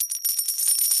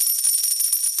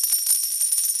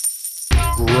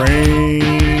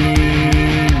Grainmaker.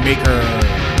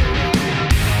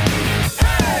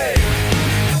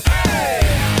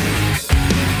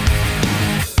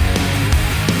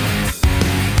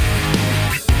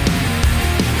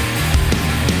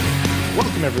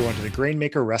 Welcome, everyone, to the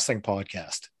Grainmaker Wrestling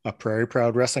Podcast, a Prairie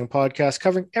Proud wrestling podcast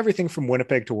covering everything from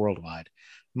Winnipeg to worldwide.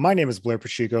 My name is Blair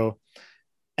Pacheco,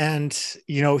 and,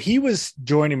 he was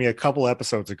joining me a couple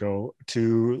episodes ago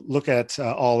to look at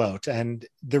All Out, and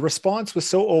the response was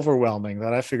so overwhelming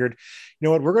that I figured,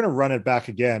 we're going to run it back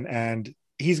again, and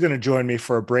he's going to join me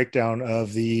for a breakdown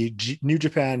of the New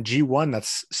Japan G1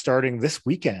 that's starting this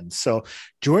weekend. So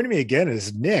joining me again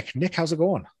is Nick. Nick, how's it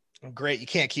going? Great. You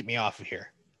can't keep me off of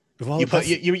here. Well,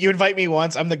 you invite me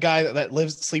once. I'm the guy that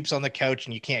sleeps on the couch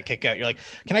and you can't kick out. You're like,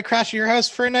 can I crash at your house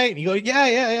for a night? And you go,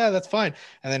 yeah, that's fine.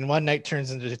 And then one night turns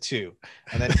into two,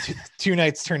 and then two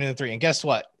nights turn into three. And guess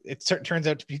what? It turns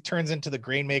into the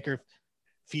Grainmaker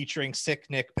featuring Sick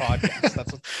Nick podcast.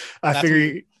 That's what I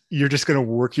figure you're just going to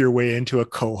work your way into a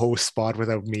co-host spot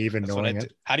without me even knowing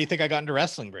it. How do you think I got into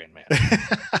wrestling, Brain Man?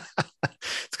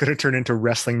 It's going to turn into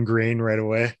Wrestling Grain right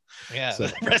away. Yeah, so.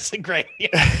 Wrestling Grain.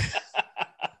 Yeah.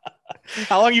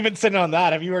 How long you been sitting on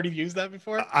that? Have you already used that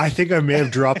before? I think I may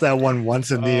have dropped that one once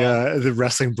in the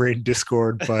Wrestling Brain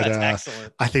Discord, but I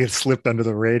think it slipped under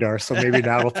the radar. So maybe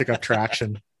now it'll pick up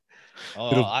traction.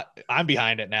 I'm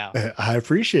behind it now. I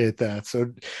appreciate that.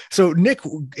 So Nick,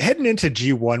 heading into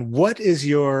G1, what is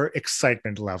your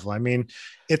excitement level? I mean,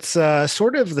 it's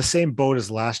sort of the same boat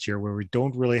as last year, where we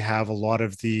don't really have a lot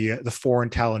of the foreign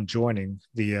talent joining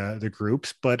the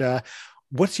groups, but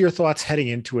what's your thoughts heading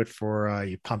into it? Are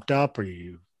you pumped up? Or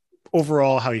you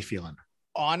overall, how are you feeling?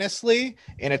 Honestly,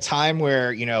 in a time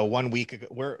where, 1 week ago,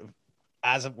 we're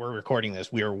recording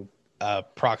this, we're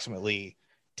approximately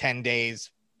 10 days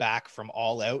back from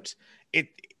All Out.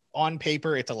 On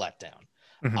paper, it's a letdown.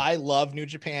 Mm-hmm. I love New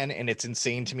Japan, and it's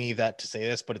insane to me to say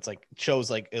this, but it's like shows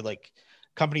like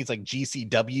companies like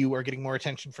GCW are getting more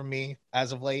attention from me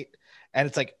as of late. And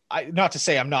it's like, not to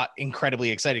say I'm not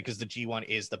incredibly excited, because the G1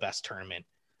 is the best tournament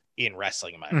in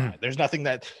wrestling in my mind. There's nothing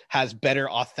that has better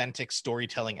authentic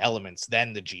storytelling elements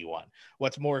than the G1.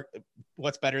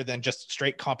 What's better than just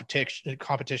straight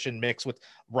competition mixed with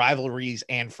rivalries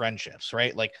and friendships,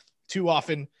 right? Like, too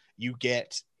often you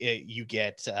get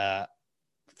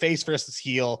face versus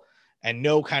heel and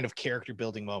no kind of character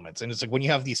building moments. And it's like, when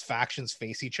you have these factions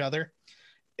face each other,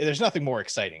 there's nothing more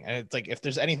exciting. And it's like, if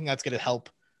there's anything that's going to help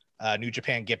New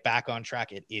Japan get back on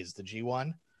track, it is the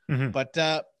G1. Mm-hmm. But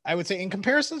I would say, in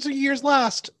comparison to years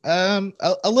last, a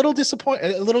little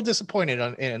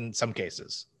disappointed in some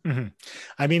cases. Mm-hmm.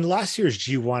 I mean, last year's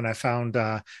G1, I found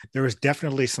there was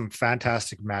definitely some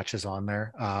fantastic matches on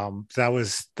there. That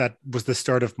was the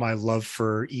start of my love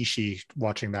for Ishii,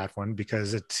 watching that one,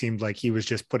 because it seemed like he was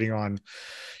just putting on,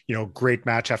 great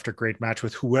match after great match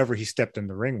with whoever he stepped in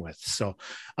the ring with. So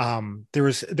there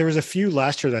was a few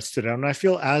last year that stood out, and I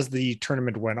feel as the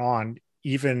tournament went on,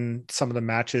 even some of the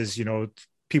matches,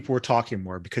 people were talking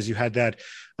more, because you had that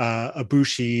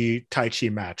Ibushi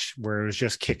Taichi match where it was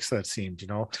just kicks that seemed,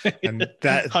 and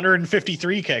that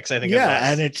 153 kicks, I think.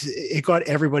 Yeah. And it got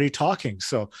everybody talking.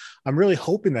 So I'm really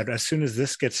hoping that as soon as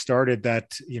this gets started,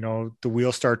 that, the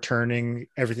wheels start turning,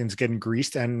 everything's getting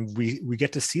greased, and we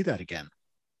get to see that again.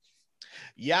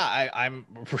 Yeah.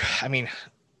 I mean,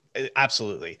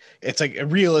 absolutely. It's like,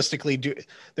 realistically,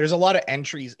 there's a lot of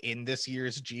entries in this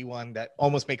year's G1 that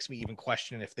almost makes me even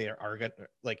question if they are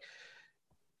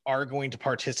going to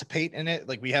participate in it.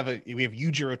 Like, we have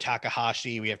Yujiro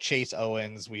Takahashi, we have Chase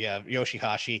Owens, we have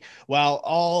Yoshihashi. One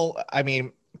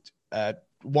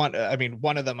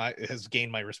of them has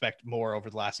gained my respect more over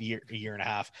the last year and a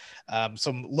half.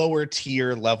 Some lower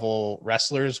tier level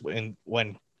wrestlers, when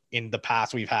in the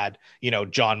past we've had,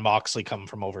 John Moxley come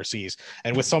from overseas,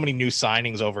 and with so many new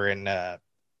signings over in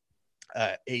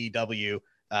AEW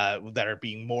that are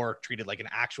being more treated like an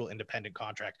actual independent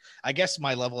contract, I guess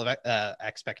my level of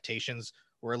expectations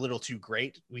were a little too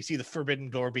great. We see the forbidden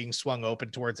door being swung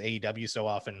open towards AEW so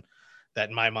often that,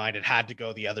 in my mind, it had to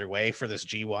go the other way for this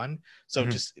G1. So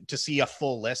just to see a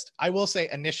full list, I will say,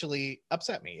 initially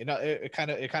upset me. It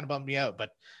kind of bummed me out,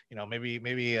 but maybe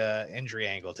injury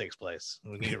angle takes place.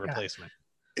 We need a replacement.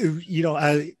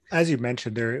 As you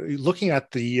mentioned, they're looking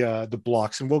at the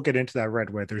blocks, and we'll get into that right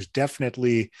away. There's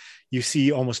definitely, you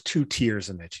see almost two tiers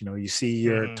in it. You see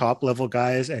your top level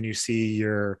guys, and you see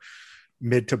your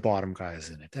mid to bottom guys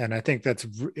in it. And I think that's,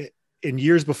 in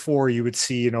years before, you would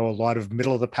see, a lot of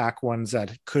middle of the pack ones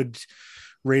that could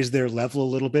raise their level a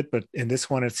little bit, but in this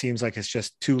one, it seems like it's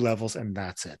just two levels and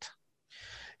that's it.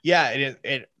 Yeah.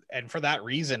 And for that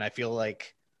reason, I feel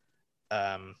like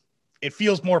it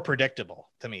feels more predictable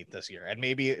to me this year. And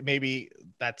maybe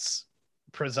that's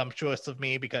presumptuous of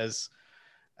me because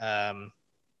the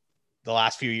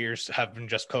last few years have been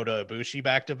just Kota Ibushi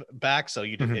back to back. So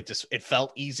it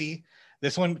felt easy.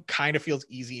 This one kind of feels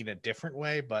easy in a different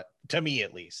way, but to me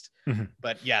at least.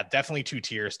 But yeah, definitely 2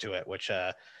 tiers to it, which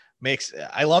I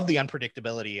love the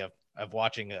unpredictability of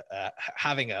watching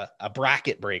having a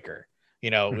bracket breaker.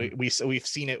 We've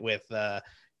seen it with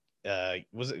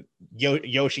was it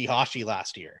Yoshihashi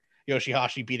last year?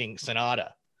 Yoshihashi beating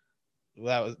Sonata.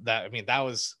 That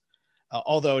was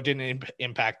although it didn't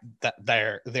impact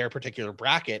their particular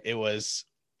bracket, it was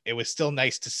still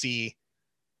nice to see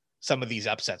some of these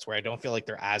upsets where I don't feel like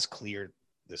they're as clear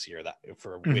this year that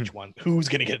for which one who's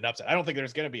going to get an upset. I don't think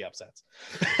there's going to be upsets.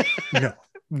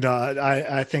 No,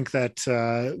 I think that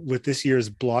with this year's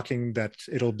blocking, that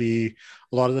it'll be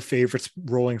a lot of the favorites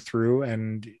rolling through,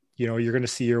 and you're going to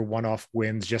see your one-off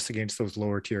wins just against those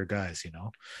lower tier guys.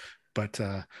 But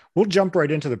we'll jump right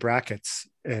into the brackets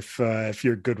if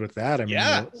you're good with that. I mean,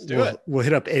 let's do it. We'll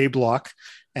hit up A block,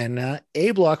 and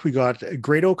A block we got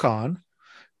Great-O-Khan,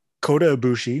 Kota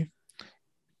Ibushi,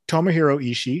 Tomohiro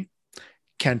Ishii,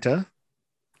 Kenta,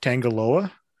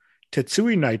 Tangaloa,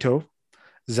 Tetsuya Naito,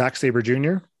 Zack Sabre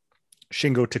Jr.,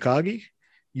 Shingo Takagi,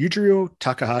 Yujiro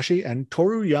Takahashi, and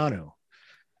Toru Yano.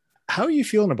 How are you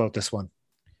feeling about this one?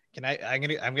 I'm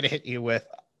gonna hit you with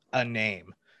a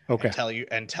name. Okay.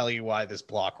 And tell you why this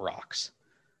block rocks.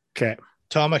 Okay.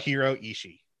 Tomohiro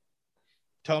Ishii.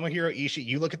 Tomohiro Ishii.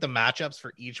 You look at the matchups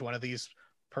for each one of these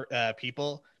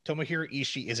people. Tomohiro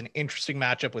Ishii is an interesting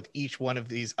matchup with each one of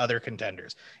these other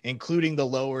contenders, including the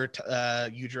lower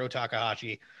Yujiro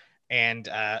Takahashi. And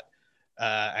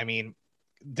I mean,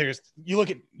 you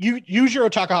look at Yujiro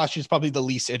Takahashi is probably the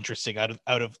least interesting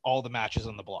out of all the matches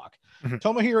on the block.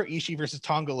 Tomohiro Ishii versus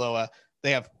Tangaloa.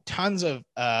 They have tons of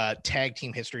tag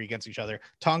team history against each other.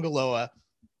 Tangaloa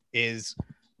is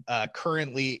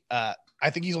currently, I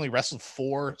think he's only wrestled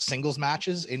 4 singles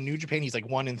matches in New Japan. He's like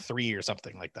 1 in 3 or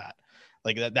something like that.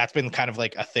 Like that's been kind of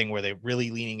like a thing where they're really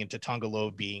leaning into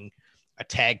Tangaloa being a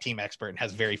tag team expert and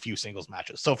has very few singles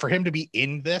matches. So for him to be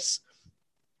in this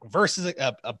versus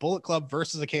a Bullet Club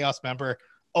versus a Chaos member,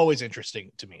 always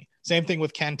interesting to me. Same thing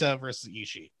with Kenta versus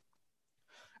Ishii.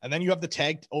 And then you have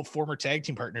the former tag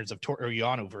team partners of Toru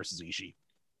Yano versus Ishii.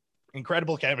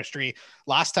 Incredible chemistry.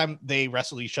 Last time they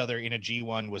wrestled each other in a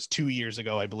G1 was 2 years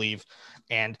ago, I believe.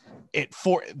 And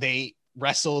they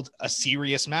wrestled a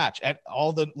serious match. And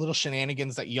all the little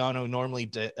shenanigans that Yano normally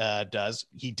does,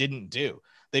 he didn't do.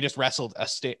 They just wrestled a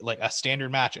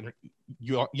standard match, and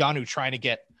Yano trying to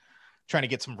get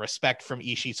some respect from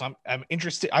Ishii. So I'm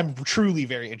interested. I'm truly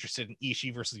very interested in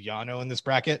Ishii versus Yano in this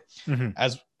bracket,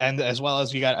 as well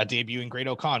as you got a debuting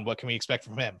Great-O-Khan. What can we expect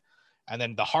from him? And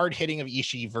then the hard hitting of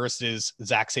Ishii versus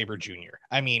Zack Sabre Jr.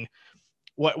 I mean,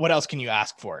 what else can you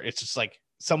ask for? It's just like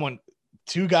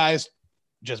 2 guys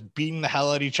just beating the hell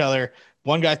out of each other.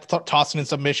 One guy tossing in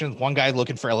submissions, one guy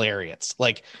looking for lariats.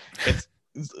 Like it's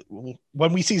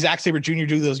when we see Zack Sabre Jr.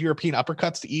 do those European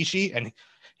uppercuts to Ishii and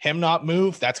him not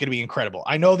move, that's going to be incredible.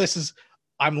 I know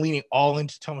I'm leaning all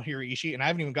into Tomohiro Ishii, and I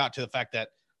haven't even got to the fact that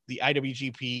the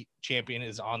IWGP champion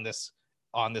is on this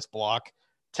block,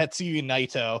 Tetsuya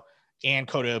Naito and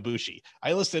Kota Ibushi.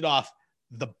 I listed off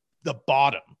the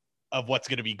bottom of what's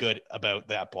going to be good about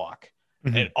that block.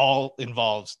 And it all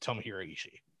involves Tomohiro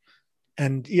Ishii.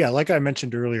 And yeah, like I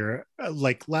mentioned earlier,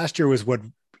 like last year was what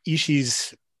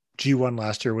Ishii's G1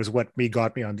 last year was what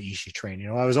got me on the Ishii train.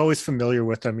 I was always familiar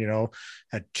with him,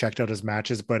 had checked out his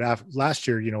matches, but last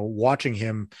year, watching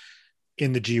him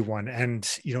in the G1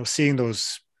 and, seeing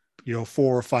those, 4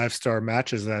 or 5 star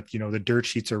matches that, the dirt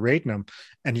sheets are rating him,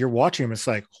 and you're watching him, it's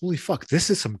like, holy fuck, this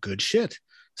is some good shit.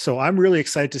 So I'm really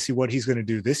excited to see what he's going to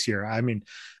do this year. I mean,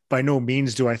 by no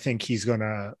means do I think he's going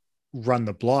to run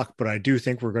the block, but I do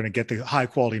think we're going to get the high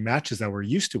quality matches that we're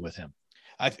used to with him.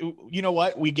 You know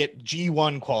what? We get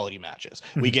G1 quality matches.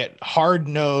 We get hard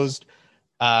nosed.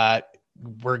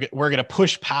 We're going to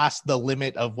push past the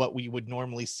limit of what we would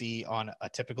normally see on a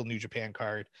typical New Japan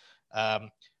card.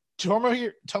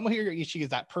 Tomohiro Ishii is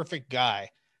that perfect guy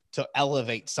to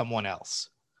elevate someone else.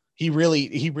 He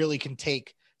really can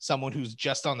take someone who's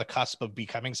just on the cusp of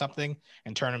becoming something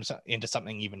and turn him into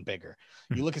something even bigger.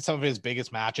 You look at some of his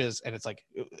biggest matches, and it's like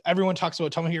everyone talks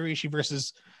about Tomohiro Ishii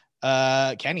versus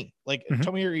Kenny. Like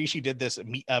Tomohiro Ishii did this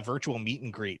virtual meet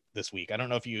and greet this week. I don't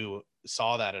know if you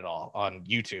saw that at all on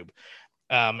YouTube.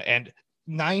 And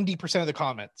 90% of the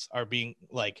comments are being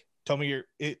like, Tomohiro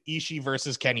Ishii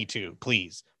versus Kenny 2,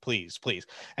 please, please, please.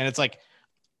 And it's like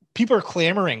people are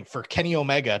clamoring for Kenny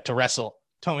Omega to wrestle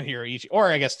Tomohiro Ishii,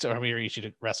 or I guess Tomohiro Ishii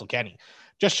to wrestle Kenny,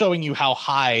 just showing you how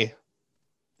high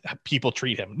people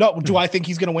treat him. No, do I think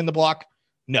he's going to win the block?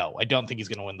 No, I don't think he's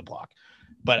going to win the block,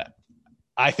 but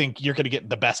I think you're going to get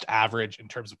the best average in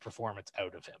terms of performance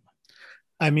out of him.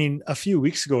 I mean, a few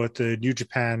weeks ago at the New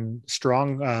Japan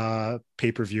Strong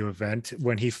pay-per-view event,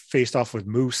 when he faced off with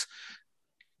Moose,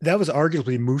 that was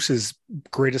arguably Moose's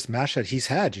greatest match that he's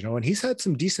had, and he's had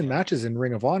some decent matches in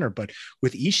Ring of Honor, but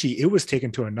with Ishii, it was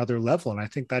taken to another level. And I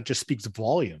think that just speaks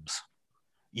volumes.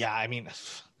 Yeah. I mean,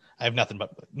 I have nothing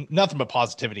but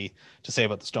positivity to say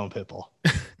about the Stone Pitbull.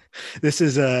 This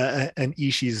is an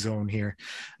Ishii zone here.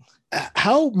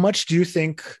 How much do you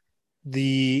think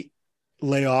the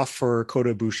layoff for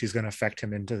Kota Ibushi is going to affect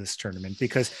him into this tournament?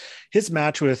 Because his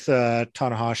match with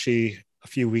Tanahashi a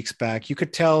few weeks back, you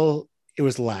could tell it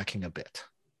was lacking a bit.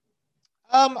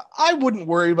 I wouldn't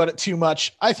worry about it too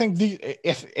much. I think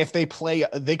if they play,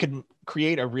 they could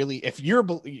create a really, if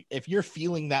you're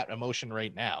feeling that emotion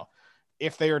right now,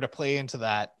 if they were to play into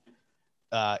that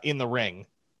in the ring,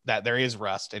 that there is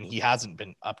rust and he hasn't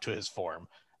been up to his form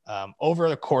over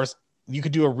the course, you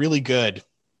could do a really good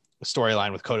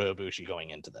storyline with Kota Ibushi going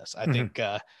into this. I think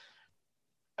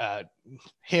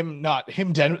him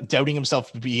doubting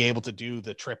himself to be able to do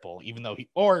the triple, even though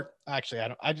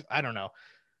I don't know.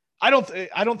 I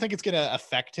don't think it's going to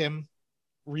affect him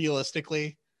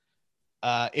realistically.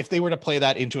 If they were to play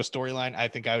that into a storyline, I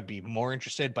think I would be more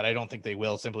interested, but I don't think they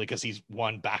will, simply because he's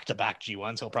won back-to-back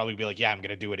G1s. He'll probably be like, yeah, I'm going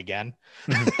to do it again.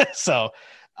 So,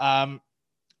 no,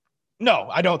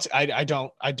 I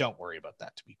don't worry about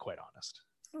that, to be quite honest.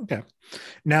 Okay.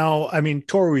 Now, I mean,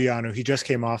 Toru Yano, he just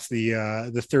came off the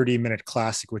 30-minute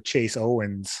classic with Chase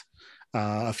Owens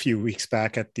a few weeks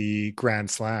back at the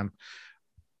Grand Slam.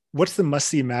 What's the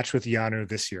must-see match with Yano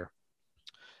this year?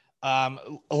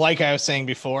 Like I was saying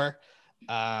before,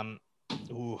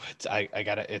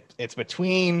 it's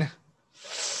between.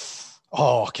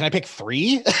 Oh, can I pick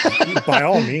three? By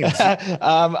all means.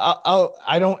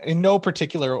 I don't, in no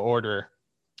particular order.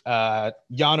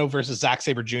 Yano versus Zack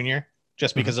Sabre Jr.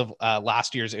 Just because of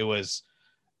last year's, it was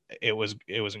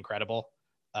incredible.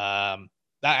 That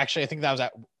actually, I think that was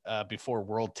at before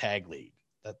World Tag League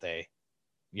that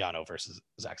Yano versus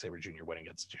Zack Sabre Jr. went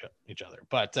against each other.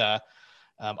 But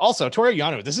also Toru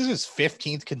Yano, this is his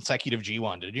 15th consecutive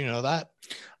G1. Did you know that?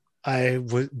 I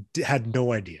had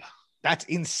no idea. That's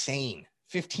insane.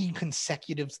 15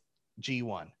 consecutive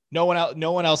G1. No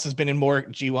one else has been in more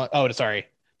G1. Oh, sorry.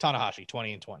 Tanahashi,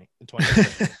 20 and 20.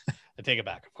 I take it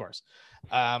back, of course.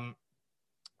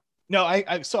 No,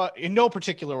 I saw in no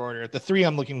particular order. The three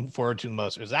I'm looking forward to the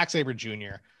most are Zack Sabre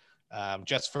Jr.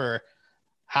 Just for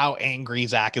how angry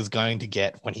Zack is going to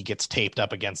get when he gets taped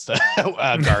up against a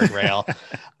guardrail.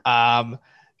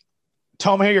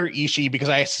 Tomohiro Ishii, because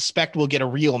I suspect we'll get a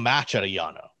real match out of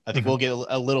Yano. I think we'll get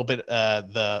a little bit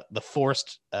the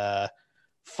forced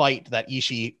fight that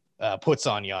Ishii puts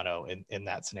on Yano in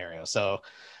that scenario. So,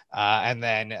 and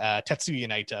then Tetsuya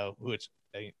Naito, which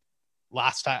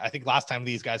last time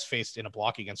these guys faced in a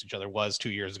block against each other was 2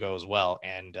 years ago as well,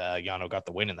 and Yano got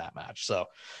the win in that match. So,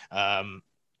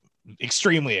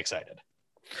 extremely excited.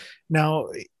 Now,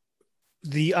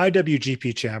 the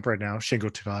IWGP champ right now,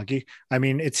 Shingo Takagi. I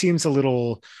mean, it seems a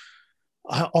little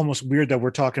almost weird that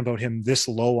we're talking about him this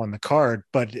low on the card,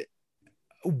 but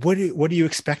what are you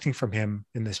expecting from him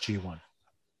in this G1?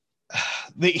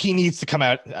 He needs to come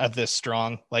out of this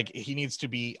strong. Like, he needs to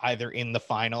be either in the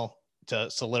final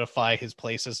to solidify his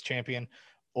place as champion,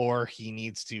 or he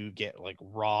needs to get like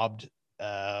robbed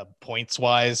points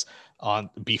wise on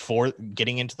before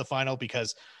getting into the final,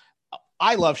 because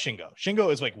I love Shingo.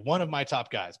 Shingo is like one of my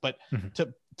top guys, but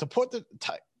to put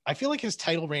I feel like his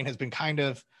title reign has been kind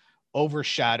of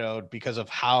overshadowed because of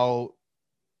how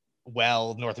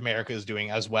well North America is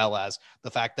doing, as well as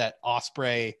the fact that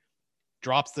Ospreay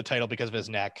drops the title because of his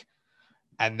neck,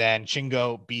 and then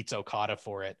Shingo beats Okada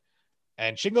for it,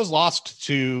 and Shingo's lost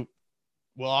to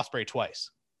Will Ospreay twice.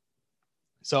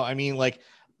 So I mean, like,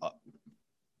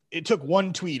 it took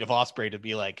one tweet of Ospreay to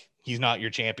be like, he's not your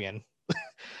champion.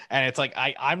 And it's like,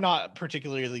 I'm not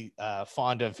particularly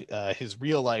fond of his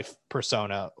real life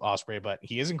persona, Ospreay, but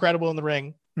he is incredible in the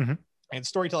ring. And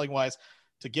storytelling wise,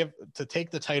 to give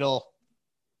the title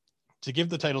to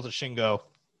Shingo,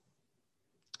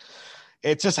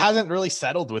 it just hasn't really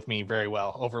settled with me very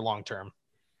well over long term.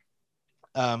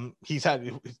 He's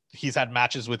had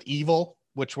matches with Evil,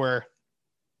 which were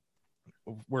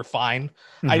fine.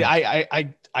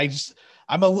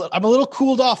 I'm a little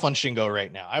cooled off on Shingo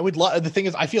right now. The thing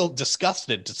is, I feel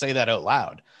disgusted to say that out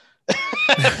loud,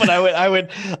 but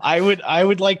I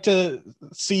would like to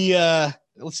see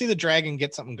let's see the Dragon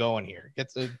get something going here,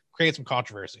 create some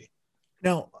controversy.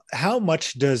 Now, how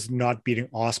much does not beating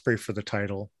Ospreay for the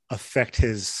title affect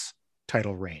his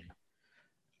title reign?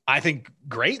 I think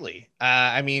greatly.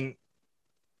 I mean,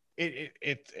 they've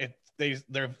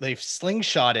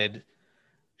slingshotted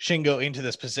Shingo into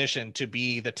this position to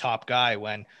be the top guy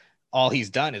when all he's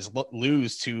done is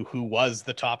lose to who was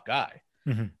the top guy.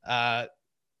 Mm-hmm.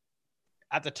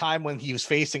 At the time when he was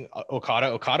facing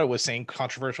Okada was saying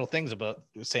controversial things about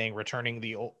saying returning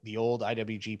the old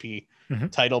IWGP mm-hmm.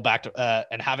 title back to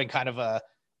and having kind of a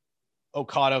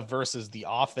Okada versus the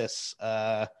Office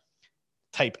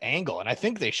type angle. And I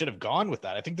think they should have gone with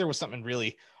that. I think there was something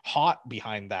really hot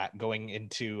behind that going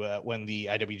into when the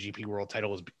IWGP World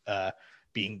title was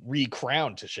being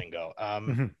recrowned to Shingo.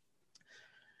 Mm-hmm.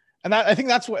 And that, I think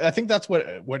that's where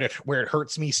it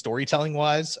hurts me storytelling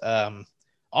wise.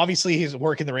 Obviously his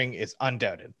work in the ring is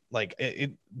undoubted. Like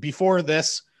before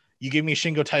this, you give me a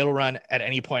Shingo title run at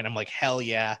any point, I'm like, hell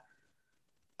yeah.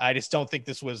 I just don't think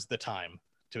this was the time,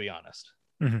 to be honest.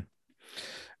 Mm-hmm.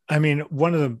 I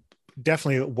mean,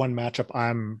 definitely one matchup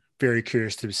I'm very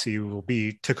curious to see will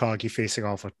be Takagi facing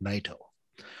off with Naito.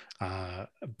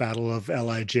 Battle of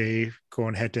LIJ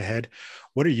going head to head.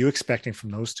 What are you expecting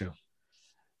from those two?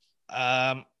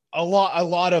 A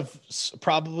lot of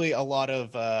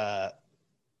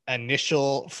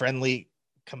initial friendly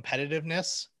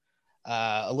competitiveness,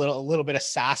 a little bit of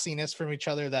sassiness from each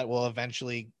other that will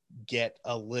eventually get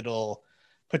a little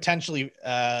potentially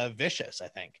vicious. I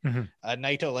think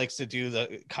Naito likes to do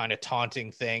the kind of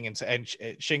taunting thing, and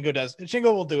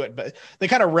Shingo will do it, but they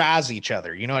kind of razz each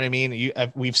other. You know what I mean?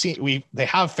 They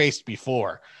have faced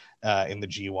before in the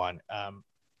G1,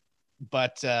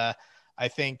 but I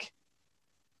think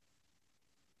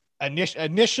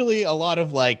initially a lot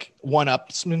of like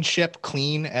one-upsmanship,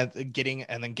 clean, and then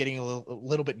getting a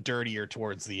little bit dirtier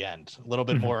towards the end, a little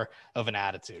bit more of an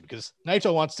attitude, because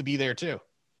Naito wants to be there too.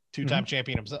 Two-time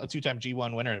champion himself, two-time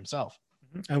G1 winner himself.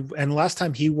 And last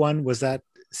time he won, was that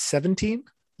 17?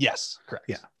 Yes, correct.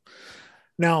 Yeah.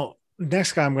 Now,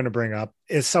 next guy I'm going to bring up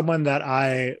is someone that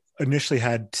I initially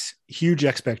had huge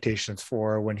expectations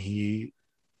for when he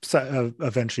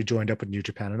eventually joined up with New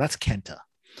Japan, and that's Kenta.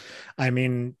 I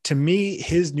mean, to me,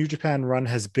 his New Japan run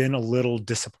has been a little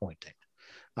disappointing.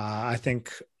 I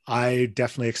think I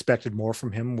definitely expected more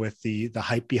from him with the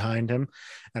hype behind him.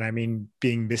 And I mean,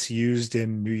 being misused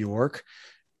in New York.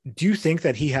 Do you think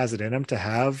that he has it in him to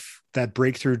have that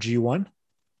breakthrough G1?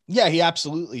 Yeah, he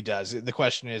absolutely does. The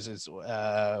question is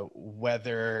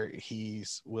whether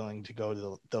he's willing to go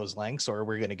to those lengths, or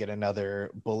we're going to get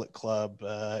another Bullet Club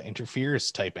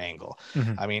interferes type angle.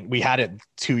 I mean, we had it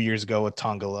 2 years ago with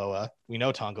Tonga Loa. We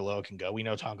know Tonga Loa can go. We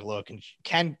know Tonga Loa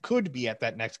could be at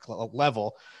that next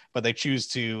level, but they choose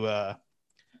to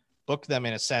book them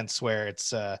in a sense where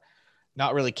it's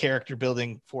not really character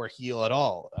building for a heel at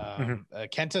all.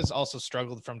 Kenta's also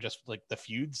struggled from just like the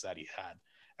feuds that he had.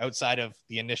 Outside of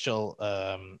the initial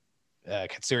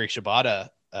Katsuri Shibata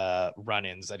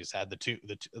run-ins that he's had,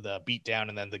 the beat down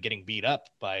and then the getting beat up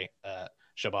by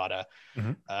Shibata.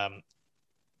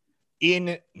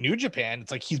 In New Japan,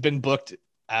 it's like he's been booked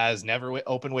as never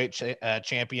open weight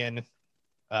champion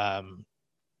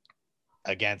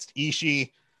against Ishii,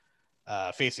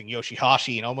 facing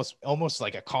Yoshihashi, and almost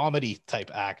like a comedy type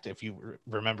act. If you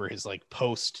remember his like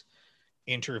post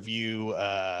interview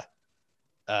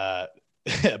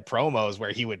promos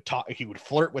where he would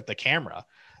flirt with the camera.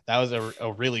 That was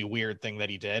a really weird thing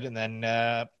that he did. And then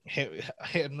Kenta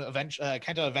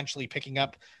eventually picking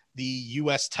up the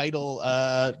US title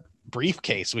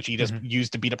briefcase, which he just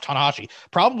used to beat up Tanahashi.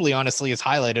 Probably honestly his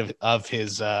highlight of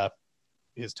his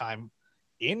time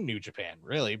in New Japan,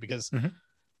 really, because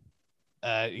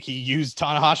he used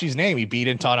Tanahashi's name. He beat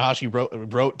in Tanahashi,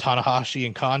 wrote Tanahashi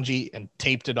in kanji and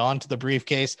taped it onto the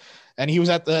briefcase. And he was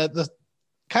at the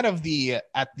kind of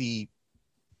at the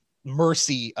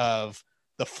mercy of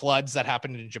the floods that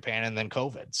happened in Japan and then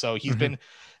COVID. So he's been,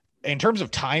 in terms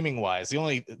of timing wise, the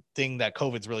only thing that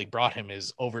COVID's really brought him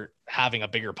is over having a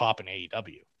bigger pop in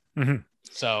AEW.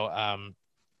 So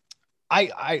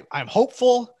I'm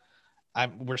hopeful.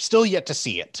 We're still yet to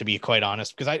see it, to be quite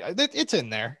honest, because it's in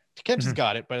there. Kenta's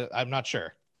got it, but I'm not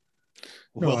sure.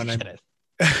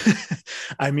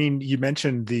 I mean, you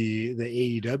mentioned the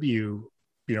AEW,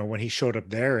 when he showed up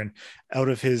there, and out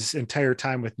of his entire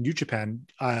time with New Japan,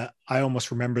 I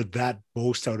almost remember that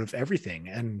most out of everything.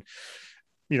 And,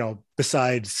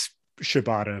 besides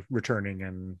Shibata returning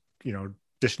and,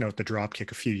 dishing out the drop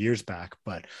kick a few years back,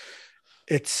 but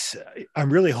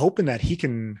I'm really hoping that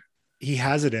he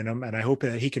has it in him, and I hope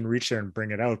that he can reach there and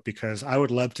bring it out, because I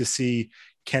would love to see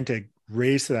Kenta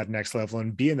raise to that next level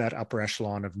and be in that upper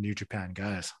echelon of New Japan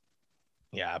guys.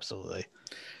 Yeah, absolutely.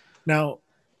 Now,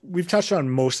 we've touched on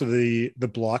most of the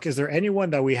block. Is there anyone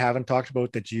that we haven't talked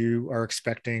about that you are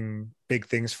expecting big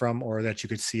things from, or that you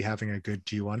could see having a good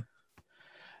G1?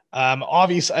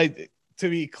 Obviously, to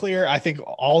be clear, I think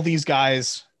all these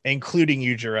guys, including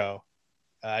Yujiro,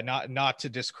 not to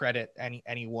discredit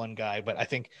any one guy, but I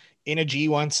think in a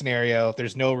G1 scenario,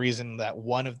 there's no reason that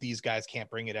one of these guys can't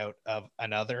bring it out of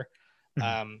another.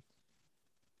 Mm-hmm.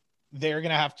 We're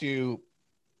gonna have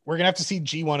to see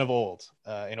G1 of old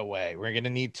in a way. We're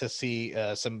gonna need to see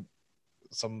some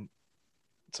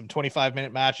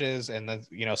 25-minute matches, and then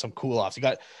some cool offs.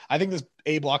 I think this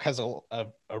A block has a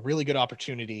really good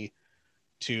opportunity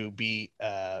to be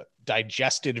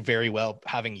digested very well,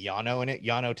 having Yano in it.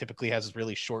 Yano typically has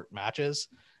really short matches,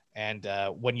 and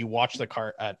when you watch the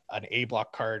card, an A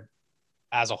block card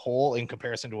as a whole in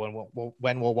comparison to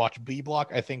when we'll watch B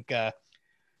block, I think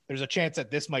there's a chance that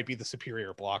this might be the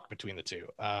superior block between the two.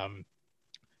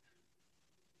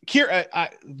 Kira,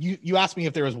 you asked me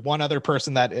if there was one other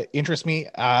person that interests me.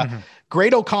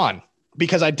 Great-O-Khan,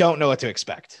 because I don't know what to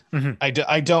expect. Mm-hmm.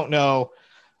 I don't know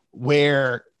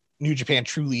where New Japan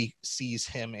truly sees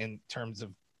him in terms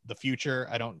of the future.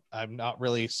 I'm not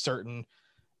really certain.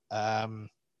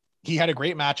 He had a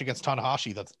great match against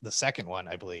Tanahashi, the second one,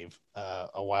 I believe,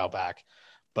 a while back,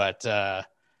 but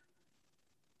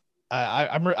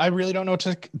I really don't know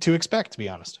what to expect, to be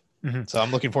honest. Mm-hmm. So I'm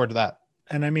looking forward to that.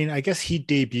 And I mean, I guess he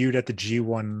debuted at the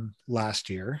G1 last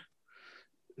year,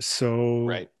 so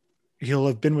right. He'll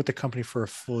have been with the company for a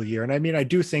full year. And I mean, I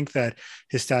do think that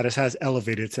his status has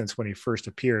elevated since when he first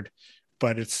appeared,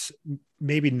 but it's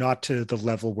maybe not to the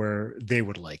level where they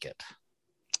would like it.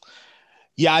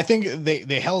 Yeah, I think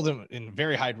they held him in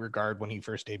very high regard when he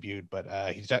first debuted, but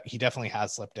he definitely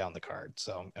has slipped down the card.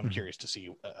 So I'm curious to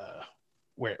see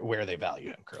where they value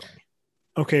him currently.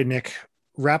 Okay, Nick,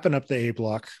 wrapping up the A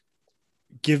block,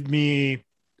 give me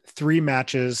 3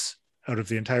 matches out of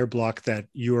the entire block that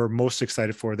you are most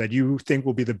excited for, that you think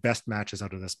will be the best matches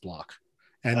out of this block.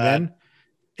 And then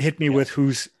hit me with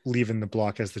who's leaving the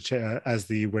block as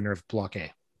the winner of block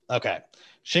A. Okay.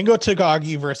 Shingo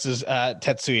Takagi versus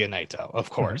Tetsuya Naito, of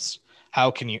course.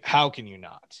 Mm-hmm. How can you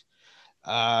not?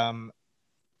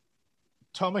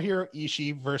 Tomohiro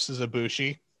Ishii versus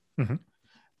Ibushi. Mm-hmm.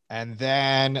 And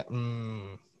then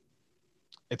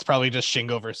it's probably just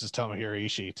Shingo versus Tomohiro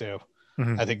Ishii too.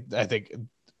 Mm-hmm. I think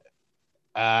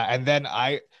and then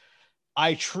I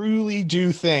truly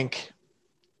do think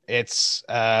it's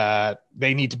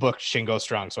they need to book Shingo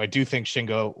strong. So I do think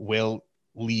Shingo will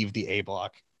leave the A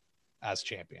block as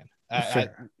champion.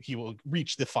 He will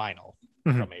reach the final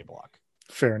from A block.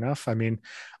 Fair enough. I mean,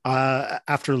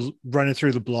 after running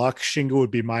through the block, Shingo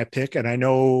would be my pick. And I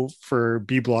know for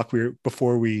B block,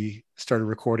 before we started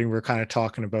recording, we're kind of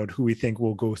talking about who we think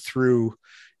will go through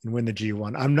and win the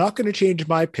G1. I'm not going to change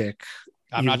my pick.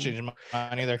 I'm not changing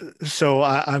mine either. So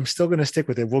I'm still going to stick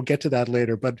with it. We'll get to that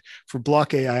later. But for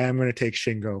block A, I am going to take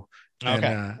Shingo. Okay.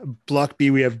 And block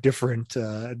B, we have different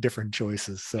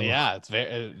choices. So yeah, it's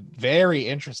very, very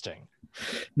interesting.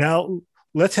 Now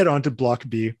let's head on to block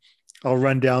B. I'll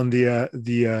run down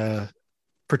the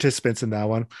participants in that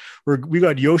one. We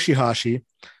got Yoshihashi,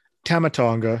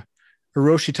 Tamatonga,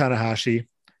 Hiroshi Tanahashi,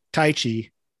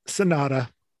 Taichi, Sonata,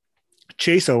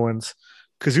 Chase Owens,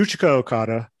 Kazuchika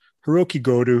Okada, Hiroki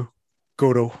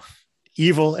Goto,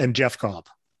 Evil, and Jeff Cobb.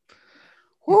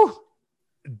 Whew.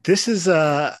 This is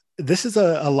a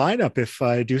lineup, if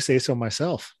I do say so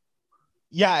myself.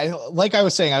 Yeah, like I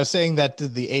was saying that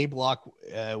the A block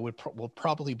will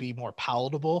probably be more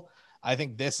palatable. I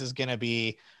think this is going to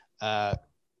be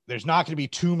there's not going to be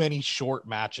too many short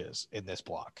matches in this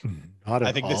block.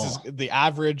 I think this is the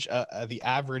average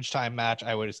time match,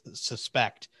 I would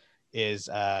suspect, is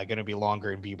going to be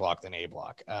longer in B block than A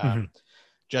block.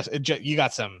 Just you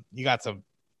got some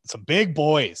big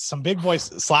boys,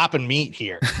 slapping meat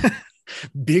here.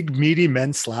 Big meaty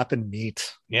men slapping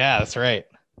meat. Yeah, that's right.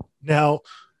 Now,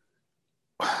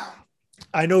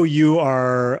 I know you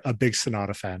are a big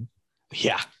Sonata fan.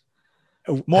 Yeah.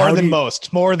 More than most.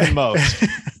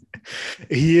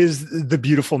 He is the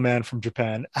beautiful man from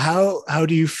Japan. How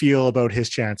do you feel about his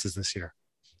chances this year?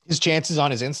 His chances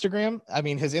on his Instagram? I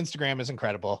mean, his Instagram is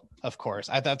incredible, of course.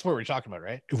 That's what we're talking about,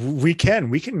 right? We can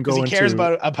go into... He cares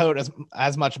about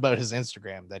as much about his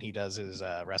Instagram that he does his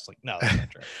wrestling. No, that's not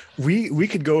true. We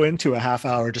could go into a half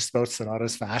hour just about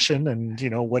Sonata's fashion and,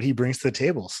 what he brings to the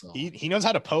table. So he knows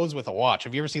how to pose with a watch.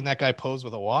 Have you ever seen that guy pose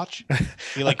with a watch?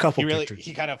 He a couple pictures.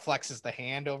 He kind of flexes the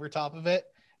hand over top of it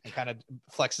and kind of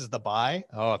flexes the buy.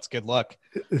 Oh, it's good look.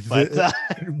 But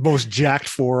most jacked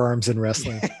forearms in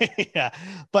wrestling. Yeah.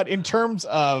 But in terms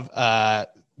of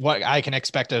what I can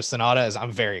expect of Sonata is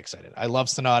I'm very excited. I love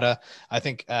Sonata. I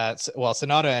think,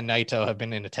 Sonata and Naito have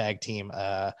been in a tag team,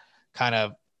 kind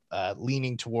of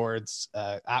leaning towards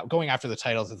going after the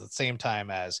titles at the same time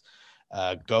as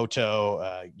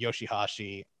Goto,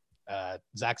 Yoshihashi,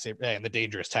 Zack Sabre, and the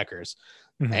Dangerous Tekkers.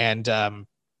 Mhm. And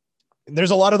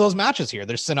there's a lot of those matches here.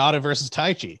 There's Sonata versus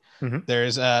Taichi. Mhm.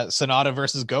 There's Sonata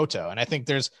versus Goto. And I think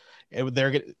they're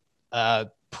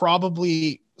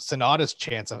probably Sonata's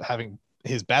chance of having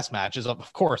his best matches,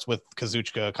 of course, with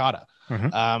Kazuchika Okada.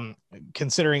 Mhm.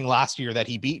 Considering last year that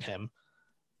he beat him,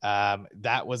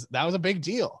 that was a big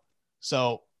deal.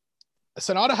 So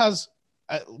Sonata has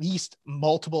at least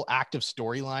multiple active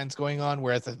storylines going on,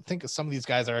 whereas I think some of these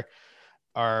guys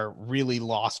are really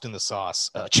lost in the sauce.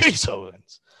 Chase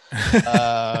Owens.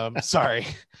 Sorry.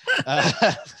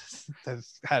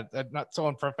 Not so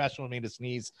unprofessional of me to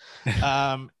sneeze.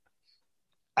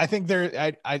 I think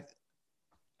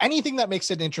anything that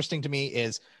makes it interesting to me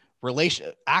is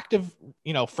active,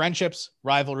 friendships,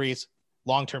 rivalries,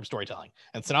 long-term storytelling.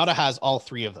 And Sonata has all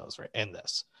three of those right in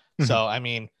this. Mhm. So, I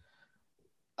mean,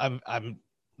 I'm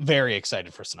very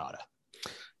excited for Sonata.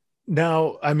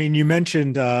 Now, I mean, you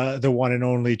mentioned the one and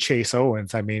only Chase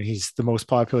Owens. I mean, he's the most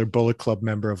popular Bullet Club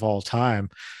member of all time.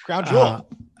 Crown Jewel.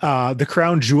 The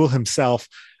Crown Jewel himself.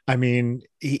 I mean,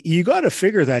 you got to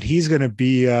figure that he's going to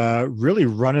be really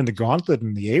running the gauntlet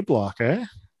in the A block, eh?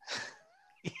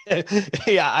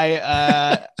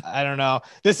 Yeah, I don't know.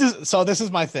 This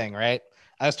is my thing, right?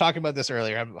 I was talking about this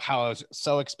earlier, how I was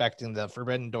so expecting the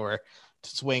Forbidden Door to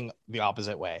swing the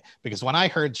opposite way, because when I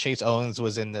heard Chase Owens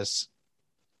was in this,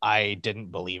 I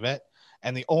didn't believe it.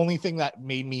 And the only thing that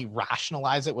made me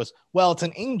rationalize it was, well, it's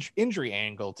an injury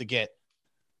angle to get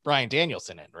Bryan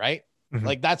Danielson in, right? Mhm.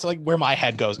 Like, that's like where my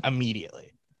head goes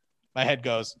immediately. My head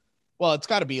goes, well, it's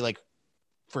got to be like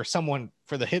for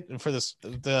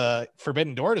the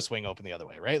Forbidden Door to swing open the other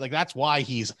way, right? Like, that's why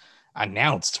he's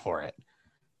announced for it.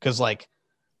 Because, like,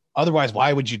 otherwise,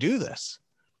 why would you do this?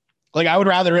 Like, I would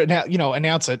rather,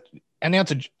 announce a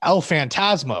El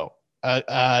Phantasmo,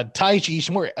 Taichi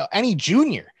Ishimori, any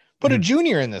junior. Put a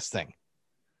junior in this thing.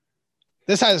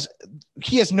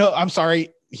 I'm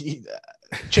sorry,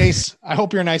 Chase, I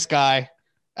hope you're a nice guy.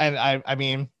 And I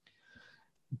mean,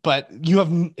 but you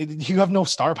have no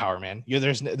star power, man.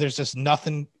 There's just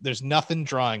nothing. There's nothing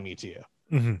drawing me to you.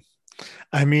 Mm-hmm.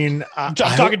 I mean, I'm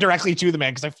talking directly to the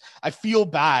man, because I feel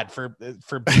bad for being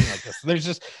like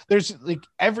this. There's like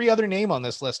every other name on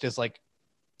this list is like,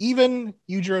 even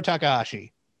Yujiro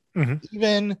Takahashi,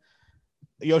 even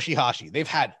Yoshihashi. They've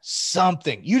had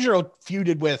something. Yujiro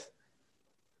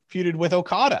feuded with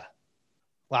Okada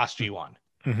last G1.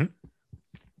 Mm-hmm.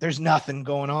 There's nothing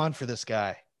going on for this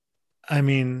guy. I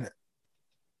mean,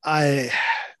 how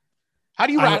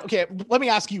do you okay, let me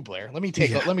ask you, Blair. Let me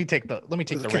take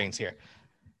the reins here.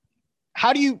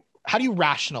 How do you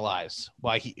rationalize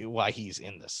why he's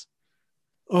in this?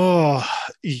 Oh,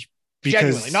 because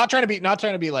genuinely, not trying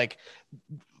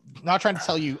to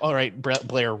tell you, all right,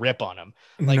 Blair, rip on him.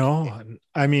 Like, no,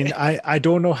 I mean, I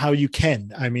don't know how you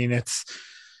can. I mean, it's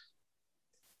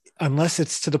unless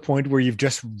it's to the point where you've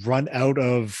just run out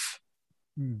of,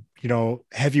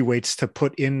 heavyweights to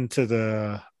put into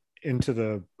the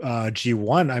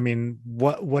G1. I mean,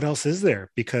 what else is there?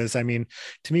 Because I mean,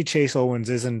 to me, Chase Owens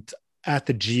isn't at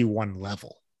the G1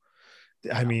 level.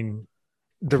 I mean,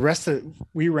 the rest of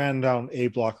we ran down A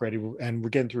block already, and we're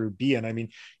getting through B. And I mean,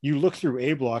 you look through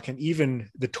A block, and even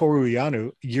the Toru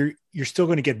Yano, you're still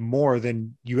going to get more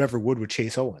than you ever would with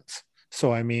Chase Owens.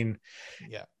 So I mean,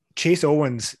 yeah, Chase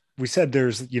Owens, we said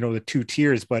there's the two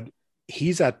tiers, but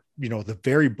he's at the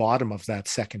very bottom of that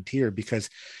second tier, because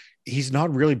he's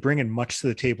not really bringing much to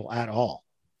the table at all.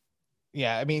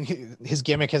 Yeah, I mean, his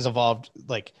gimmick has evolved.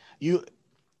 Like,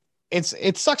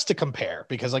 it sucks to compare,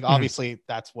 because like obviously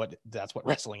that's what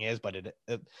wrestling is, but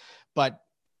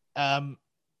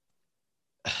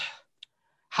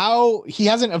how he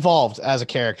hasn't evolved as a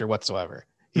character whatsoever.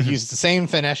 He used the same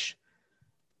finish.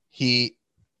 He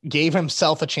gave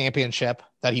himself a championship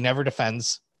that he never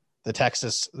defends, the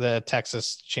Texas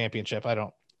championship. If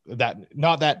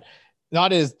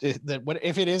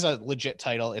it is a legit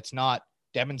title, it's not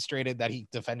demonstrated that he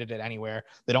defended it anywhere.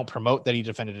 They don't promote that he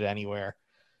defended it anywhere.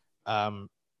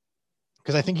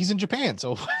 Because I think he's in Japan.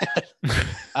 So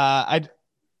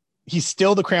he's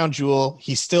still the crown jewel.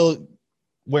 He's still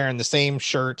wearing the same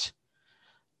shirt,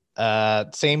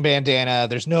 same bandana.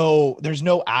 There's no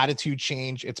attitude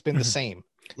change. It's been the same.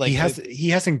 Like, he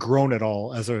hasn't grown at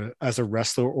all as a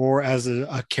wrestler or as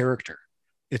a character.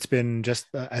 It's been just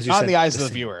as you said, in the eyes of the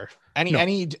viewer.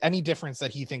 Any difference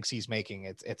that he thinks he's making,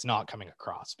 it's not coming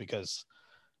across, because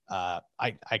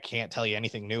I can't tell you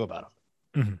anything new about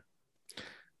him. Mhm.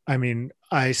 I mean,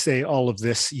 I say all of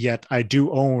this, yet I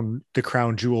do own the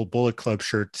Crown Jewel Bullet Club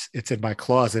shirt. It's in my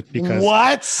closet because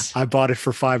What? I bought it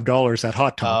for $5 at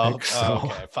Hot Topic. So,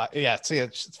 Okay. Yeah. See,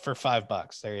 it's for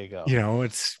 $5. There you go.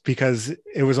 it's because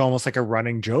it was almost like a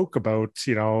running joke about,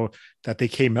 that they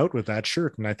came out with that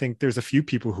shirt. And I think there's a few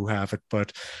people who have it,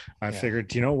 but I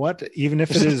figured, you know what, even if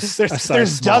it is a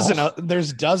size small,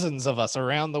 there's dozens of us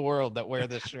around the world that wear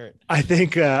this shirt. I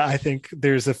think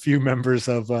there's a few members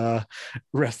of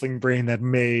Wrestling Brain that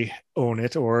may own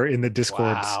it, or in the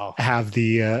Discord have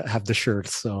the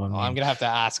shirts. So I'm gonna have to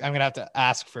ask. I'm gonna have to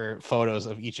ask for photos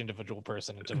of each individual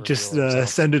person to just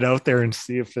send it out there and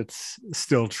see if it's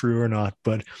still true or not.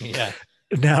 But yeah.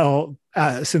 Now,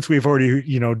 since we've already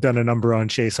done a number on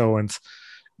Chase Owens,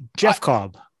 Jeff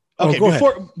Cobb. Okay,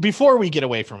 before we get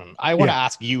away from him, I want to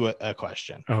ask you a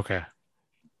question. Okay.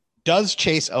 Does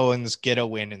Chase Owens get a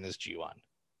win in this G1?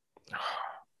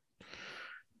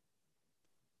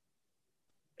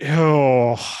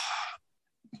 Oh,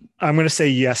 I'm going to say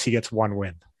yes, he gets one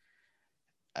win.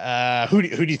 Who do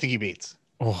you think he beats?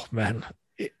 Oh, man.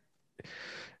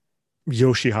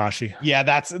 Yoshihashi. Yeah,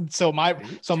 that's so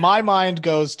my mind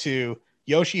goes to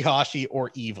Yoshihashi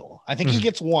or Evil. I think he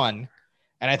gets one,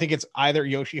 and I think it's either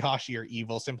Yoshihashi or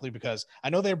Evil, simply because I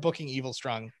know they're booking Evil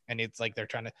strong, and it's like they're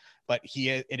trying to, but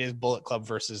it is Bullet Club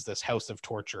versus this House of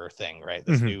Torture thing, right?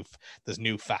 This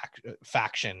new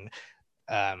faction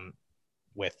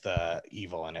with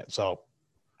Evil in it. So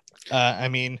I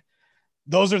mean,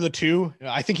 those are the two.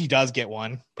 I think he does get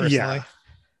one personally,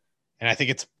 and I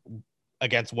think it's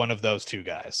against one of those two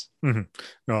guys. No,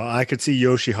 I could see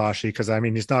Yoshihashi, because I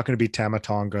mean, he's not going to be Tama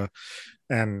Tonga,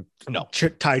 and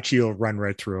Taichi will run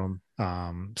right through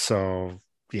him. So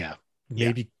yeah,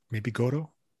 maybe Goto,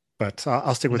 but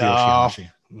I'll stick with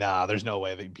Yoshihashi. Nah, there's no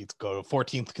way that he beats Goto.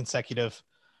 14th consecutive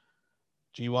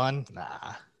G1.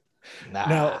 Nah.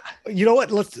 Now, you know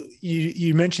what?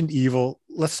 You mentioned Evil.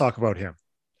 Let's talk about him.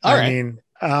 All right. I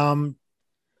mean,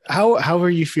 how are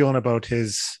you feeling about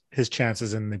his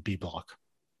chances in the B block?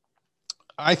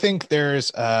 I think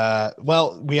there's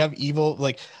we have Evil.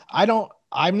 Like,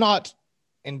 I'm not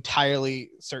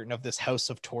entirely certain of this House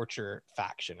of Torture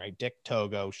faction, right? Dick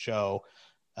Togo, Sho,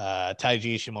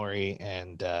 Taiji Ishimori,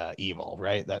 and Evil,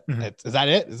 right? Is that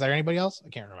it? Is there anybody else? I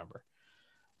can't remember.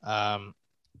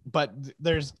 But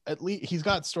there's at least he's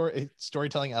got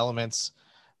storytelling elements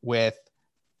with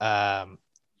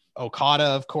Okada,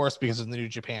 of course, because of the New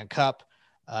Japan Cup.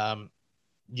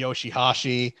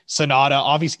 Yoshihashi, Sonata.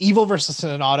 Obviously, Evil versus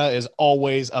Sonata is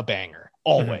always a banger.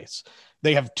 Always.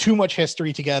 They have too much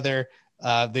history together.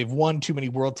 They've won too many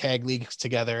World Tag Leagues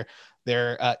together.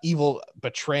 They're Evil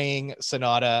betraying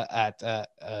Sonata at the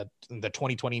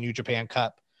 2020 New Japan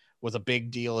Cup was a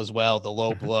big deal as well. The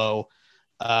low blow.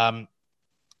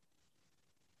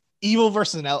 Evil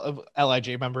versus an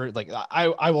LIJ member. Like,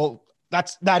 I will.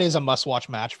 That is a must-watch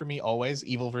match for me always.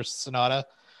 Evil versus Sonata.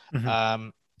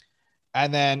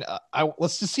 And then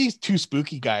let's just see two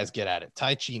spooky guys get at it.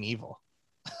 Taichi and Evil.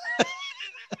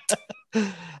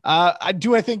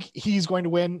 Do I think he's going to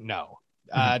win? No.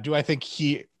 Do I think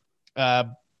he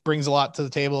brings a lot to the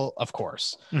table? Of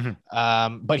course.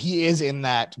 But he is in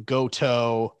that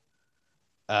Goto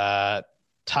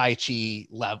Taichi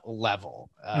level.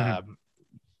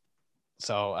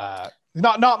 So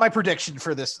not my prediction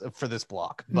for this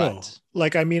block. But no.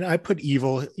 Like, I mean, I put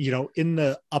Evil, in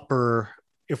the upper.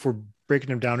 If we're breaking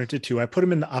him down into two, I put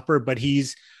him in the upper, but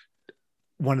he's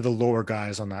one of the lower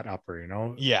guys on that upper.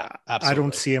 Yeah, absolutely. I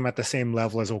don't see him at the same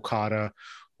level as Okada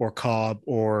or Cobb,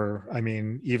 or I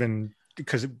mean, even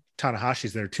because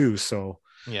Tanahashi's there too. So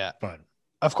yeah, but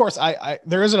of course,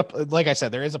 there is like I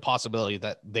said, there is a possibility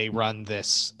that they run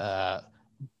this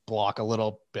block a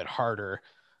little bit harder.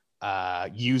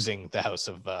 Using the House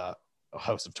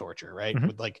of Torture, right?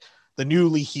 With like the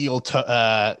newly heel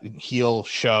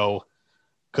Show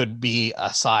could be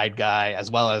a side guy, as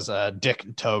well as Dick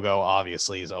Togo.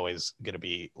 Obviously, is always going to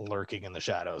be lurking in the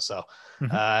shadows, so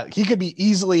he could be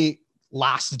easily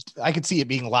last. I could see it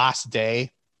being last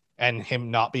day, and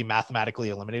him not be mathematically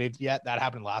eliminated yet. That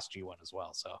happened last G1 as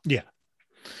well. So yeah.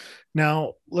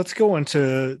 Now let's go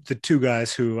into the two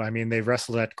guys who, I mean, they've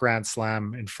wrestled at Grand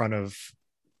Slam in front of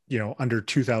under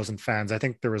 2,000 fans. I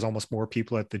think there was almost more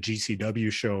people at the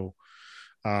GCW show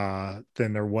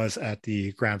than there was at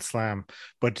the Grand Slam.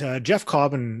 But Jeff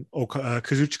Cobb and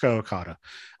Kazuchika Okada.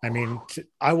 I mean,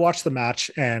 I watched the match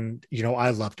and I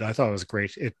loved it. I thought it was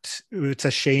great. It's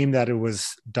a shame that it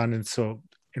was done in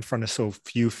front of so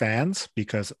few fans,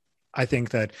 because I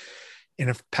think that in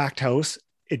a packed house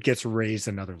it gets raised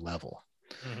another level.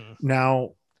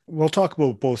 Now, we'll talk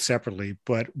about both separately,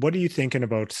 but what are you thinking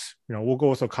about? We'll go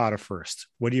with Okada first.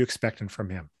 What are you expecting from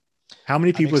him? How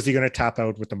many people is he going to tap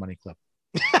out with the Money Club?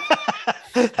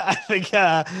 I think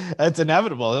it's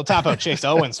inevitable. He'll tap out Chase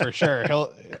Owens for sure.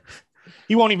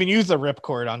 He won't even use the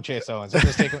ripcord on Chase Owens. He'll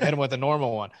just hit him with a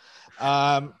normal one.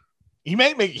 He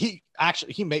might make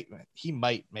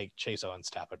Chase Owens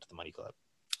tap out to the Money Club.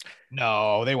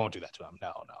 No, they won't do that to him.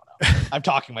 No. I'm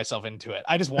talking myself into it.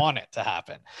 I just want it to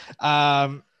happen.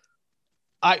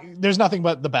 There's nothing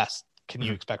but the best can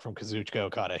you expect from Kazuchika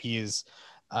Okada. He is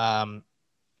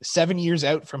 7 years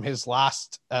out from his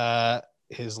last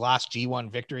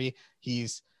G1 victory.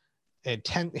 He's his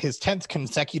 10th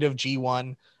consecutive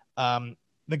G1.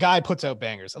 The guy puts out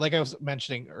bangers. Like I was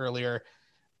mentioning earlier,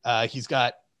 he's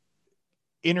got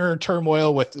inner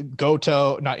turmoil with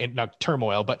Goto, not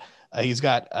turmoil, but he's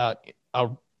got a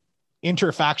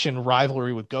inter-faction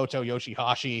rivalry with Goto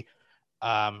Yoshihashi,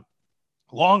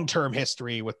 long-term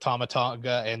history with Tama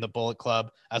Tonga and the Bullet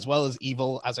Club, as well as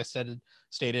Evil, as I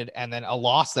stated, and then a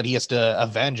loss that he has to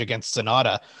avenge against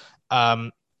Sonata.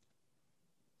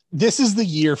 This is the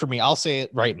year for me. I'll say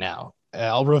it right now.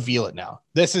 I'll reveal it now.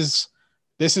 This is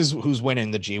who's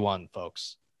winning the G1,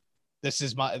 folks. This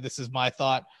is my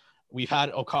thought. We've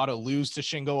had Okada lose to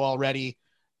Shingo already.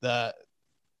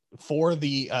 For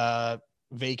the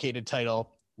vacated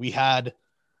title, we had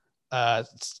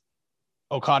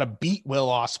Okada beat Will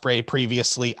Ospreay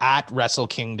previously at Wrestle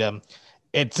Kingdom.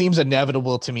 It seems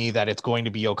inevitable to me that it's going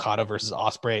to be Okada versus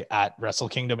Ospreay at Wrestle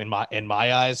Kingdom in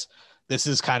my eyes. This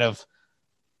is kind of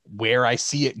where I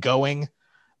see it going.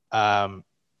 But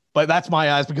that's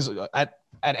my eyes, because at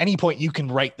any point you can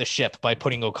right the ship by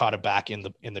putting Okada back in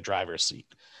the driver's seat.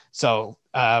 So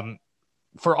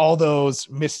for all those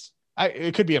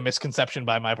it could be a misconception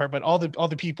by my part, but all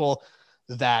the people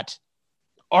that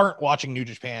aren't watching New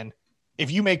Japan,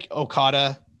 if you make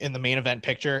Okada in the main event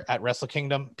picture at Wrestle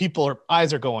Kingdom,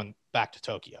 eyes are going back to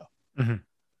Tokyo. Mm-hmm.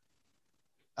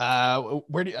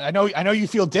 I know you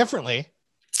feel differently.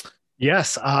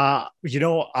 Yes. I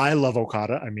love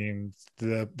Okada. I mean,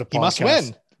 the podcast, he must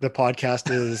win. The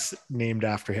podcast is named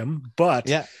after him, but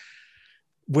yeah,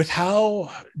 with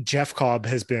how Jeff Cobb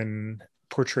has been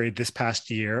portrayed this past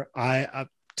year, I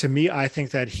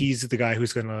think that he's the guy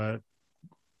who's going to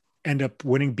end up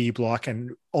winning B Block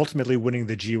and ultimately winning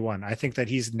the G1. I think that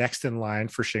he's next in line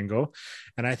for Shingo.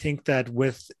 And I think that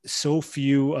with so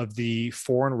few of the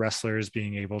foreign wrestlers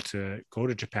being able to go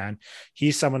to Japan,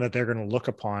 he's someone that they're going to look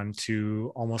upon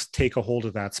to almost take a hold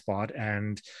of that spot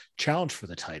and challenge for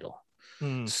the title.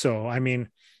 So, I mean,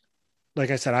 like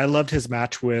I said, I loved his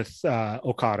match with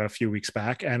Okada a few weeks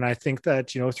back. And I think that,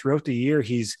 throughout the year,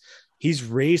 he's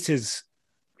raised his,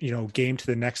 game to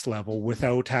the next level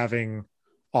without having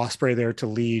Ospreay there to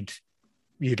lead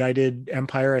United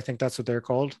Empire. I think that's what they're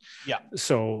called. Yeah.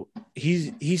 So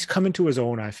he's coming to his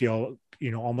own, I feel,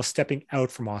 almost stepping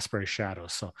out from Ospreay's shadow.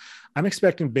 So I'm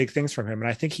expecting big things from him. And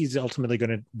I think he's ultimately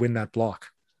going to win that block.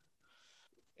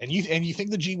 And you think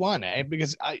the G1,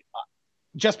 because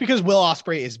just because Will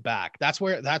Ospreay is back, that's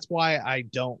why I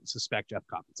don't suspect Jeff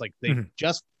Cobb. It's like they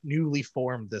just newly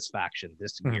formed this faction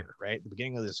this year, right? The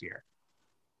beginning of this year.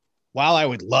 While I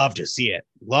would love to see it,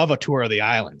 love a tour of the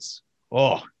islands.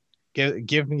 Oh,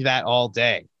 give me that all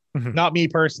day. Not me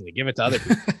personally, give it to other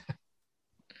people.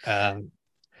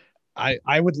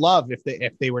 I would love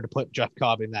if they were to put Jeff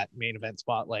Cobb in that main event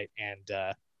spotlight and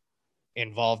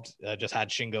just had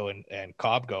Shingo and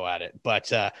Cobb go at it.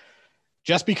 But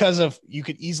just because of, you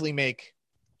could easily make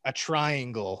a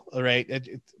triangle,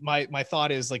 right? My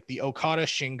thought is like the Okada,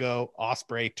 Shingo,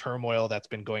 Ospreay turmoil that's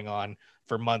been going on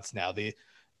for months now. The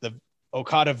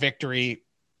Okada victory,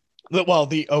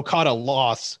 the Okada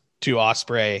loss to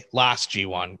Ospreay last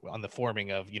G1 on the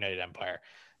forming of United Empire,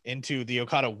 into the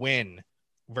Okada win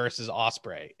versus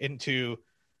Ospreay, into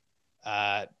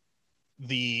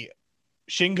the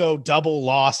Shingo double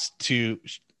loss to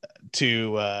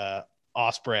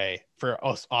Ospreay for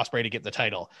Ospreay to get the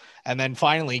title, and then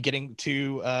finally getting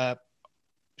to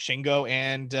Shingo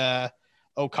and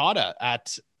Okada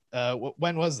at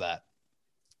when was that?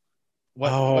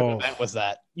 What event was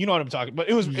that? You know what I'm talking about.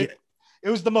 It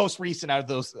was the most recent out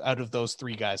of those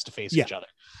three guys to face each other.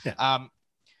 Yeah.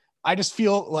 I just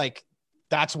feel like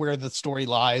that's where the story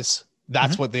lies.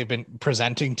 That's what they've been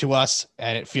presenting to us,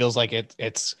 and it feels like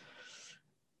it's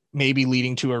maybe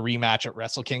leading to a rematch at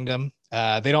Wrestle Kingdom.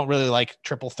 They don't really like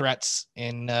triple threats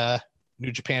in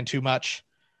New Japan too much,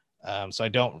 so I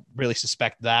don't really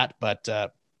suspect that. But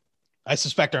I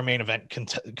suspect our main event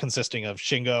consisting of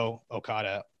Shingo,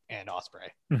 Okada, and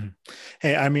Osprey. Mhm.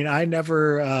 Hey, I mean, I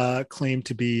never claim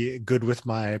to be good with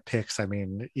my picks. I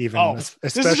mean, even Oh, this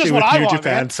is especially just what with I New want,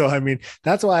 Japan. man. So, I mean,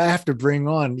 that's why I have to bring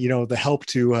on, the help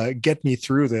to get me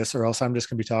through this, or else I'm just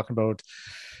going to be talking about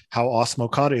how awesome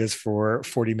Okada is for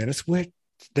 40 minutes. Which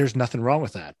there's nothing wrong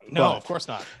with that. No, But of course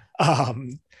not.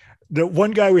 um, the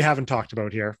one guy we haven't talked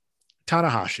about here,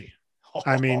 Tanahashi.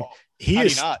 I mean, he How do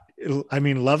you is, not? I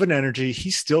mean, love and energy.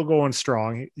 He's still going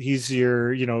strong. He's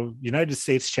your, United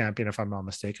States champion, if I'm not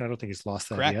mistaken. I don't think he's lost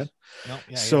that Correct. yet. No, yeah,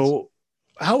 he is. So,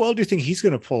 how well do you think he's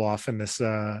going to pull off in this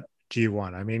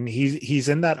G1? I mean, he's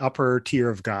in that upper tier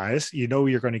of guys.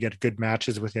 You're going to get good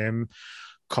matches with him,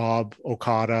 Cobb,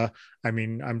 Okada. I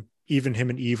mean, I'm even him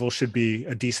and Evil should be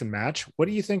a decent match. What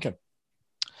are you thinking?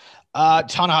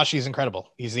 Tanahashi is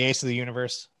incredible. He's the ace of the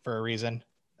universe for a reason.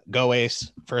 Go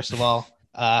ace, first of all.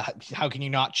 How can you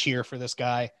not cheer for this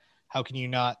guy? How can you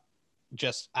not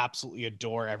just absolutely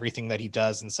adore everything that he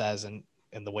does and says and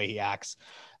the way he acts?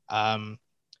 I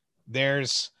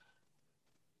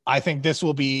think this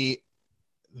will be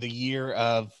the year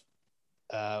of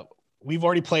we've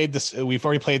already played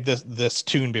this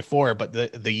tune before, but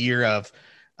the year of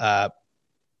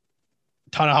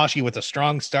Tanahashi with a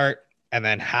strong start and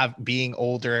then being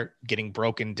older, getting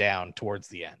broken down towards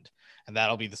the end. And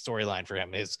that'll be the storyline for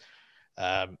him. His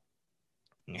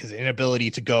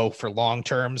inability to go for long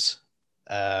terms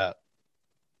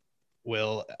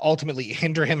will ultimately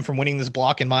hinder him from winning this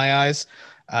block in my eyes.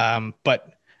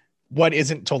 But what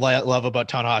isn't to love about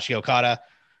Tanahashi Okada,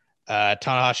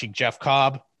 Tanahashi, Jeff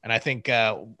Cobb, and I think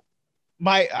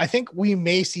I think we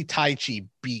may see Taichi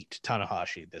beat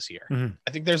Tanahashi this year. Mm-hmm.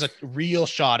 I think there's a real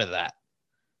shot of that.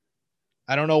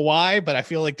 I don't know why, but I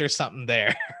feel like there's something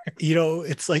there.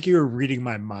 It's like you were reading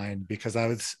my mind, because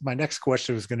my next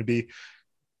question was going to be,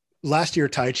 last year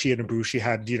Taichi and Ibushi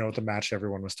had, the match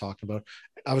everyone was talking about.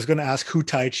 I was going to ask who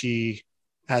Taichi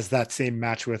has that same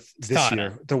match with this Tana.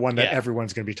 year, the one that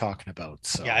everyone's going to be talking about.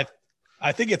 So yeah,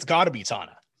 I think it's got to be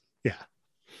Tana. Yeah,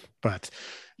 but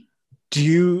do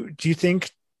you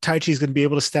think Taichi is going to be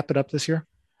able to step it up this year?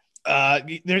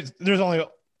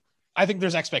 I think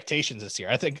there's expectations this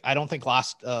year. I don't think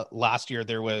last year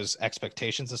there was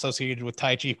expectations associated with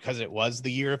Taichi because it was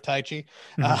the year of Taichi.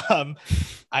 Mm-hmm.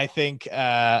 I think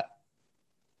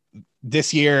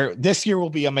this year will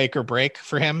be a make or break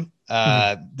for him.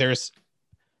 Mm-hmm. There's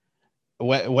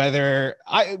whether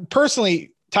I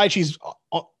personally, Taichi's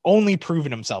only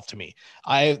proven himself to me.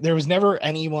 There was never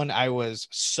anyone I was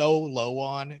so low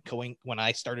on going when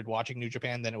I started watching New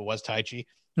Japan than it was Taichi.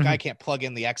 Mm-hmm. Guy can't plug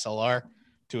in the XLR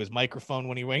to his microphone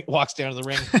when he walks down to the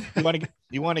ring.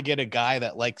 You want to get a guy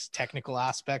that likes technical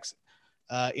aspects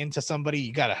into somebody.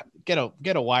 You gotta get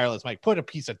a wireless mic. Put a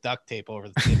piece of duct tape over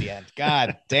the end.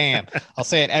 God damn, I'll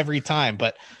say it every time.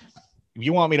 But if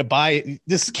you want me to buy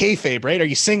this is kayfabe, right? Are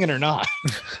you singing or not?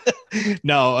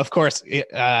 No, of course.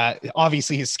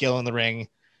 Obviously, his skill in the ring,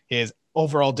 his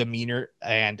overall demeanor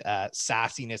and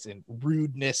sassiness and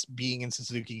rudeness being in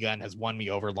Suzuki Gun has won me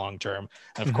over long term.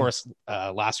 And of course,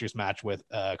 last year's match with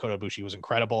Kota Ibushi was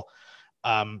incredible.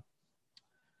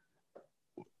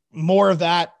 More of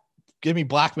that. Give me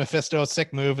Black Mephisto,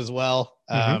 sick move as well.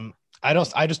 I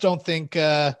just don't think.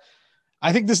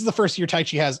 I think this is the first year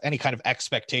Taichi has any kind of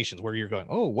expectations where you're going,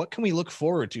 oh, what can we look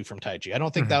forward to from Taichi? I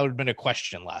don't think that would have been a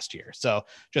question last year. So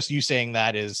just you saying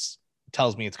that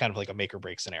tells me it's kind of like a make or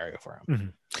break scenario for him.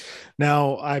 Mm-hmm.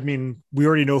 Now, I mean, we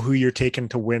already know who you're taking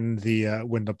to win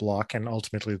the block and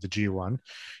ultimately the G1,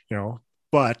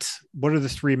 but what are the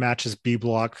 3 matches B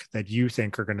block that you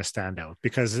think are going to stand out?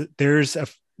 Because there's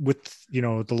with the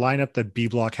lineup that B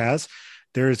block has,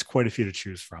 there is quite a few to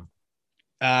choose from.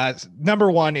 Number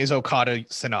 1 is Okada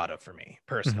Sonata for me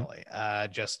personally.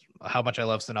 Just how much I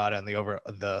love Sonata and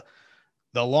the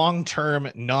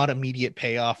long-term, not immediate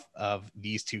payoff of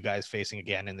these two guys facing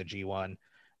again in the G1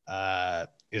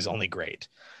 is only great.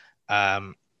 I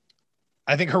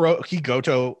think Hiroki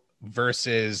Goto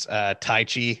versus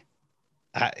Taichi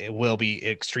it will be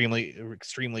extremely,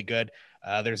 extremely good.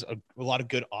 There's a lot of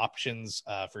good options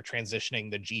for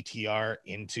transitioning the GTR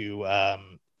into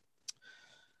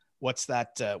what's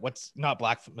not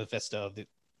Black Mephisto,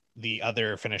 the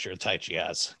other finisher Taichi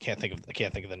has. Can't think of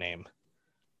the name.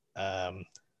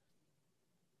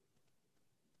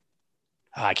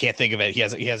 I can't think of it. He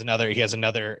has another.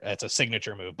 It's a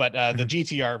signature move, but the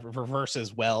GTR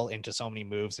reverses well into so many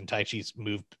moves, and Taichi's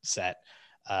move set,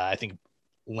 I think,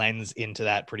 lends into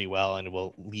that pretty well, and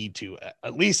will lead to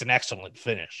at least an excellent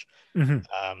finish. Mm-hmm.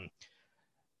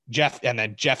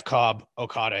 Jeff Cobb,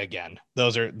 Okada again.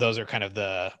 Those are kind of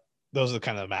the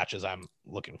matches I'm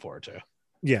looking forward to.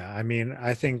 Yeah, I mean,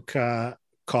 I think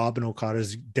Cobb and Okada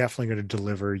is definitely going to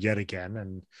deliver yet again.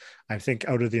 And I think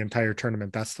out of the entire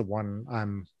tournament, that's the one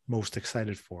I'm most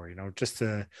excited for, just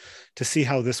to see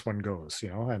how this one goes,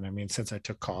 and I mean, since I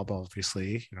took Cobb,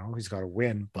 obviously, he's got to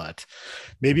win, but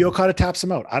maybe Okada taps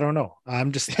him out. I don't know.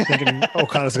 I'm just thinking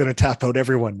Okada's going to tap out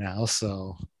everyone now.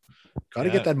 So got to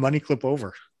get that money clip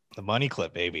over. The money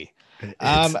clip, baby.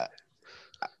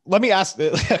 Let me ask.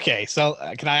 Okay. So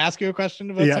can I ask you a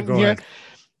question about something here? Ahead.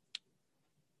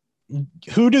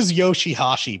 Who does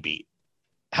Yoshihashi beat?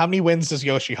 How many wins does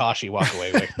Yoshihashi walk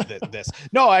away with this?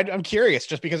 No, I'm curious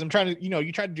just because I'm trying to,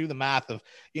 you try to do the math of,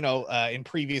 in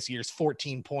previous years,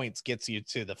 14 points gets you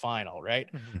to the final, right?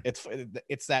 Mm-hmm.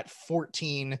 It's that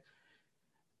 14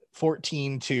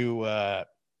 to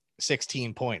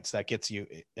 16 points that gets you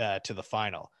to the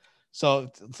final. So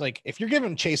it's like, if you're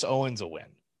giving Chase Owens a win,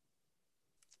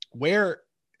 where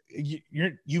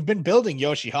you've been building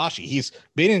Yoshihashi, he's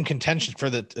been in contention for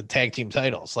the tag team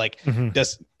titles. Like,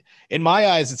 in my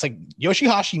eyes, it's like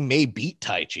Yoshihashi may beat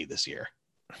Taichi this year.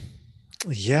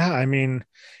 Yeah, I mean,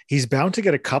 he's bound to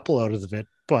get a couple out of it,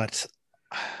 but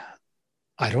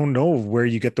I don't know where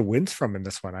you get the wins from in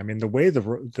this one. I mean, the way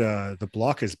the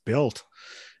block is built,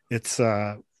 it's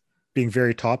being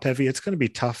very top heavy. It's going to be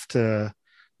tough to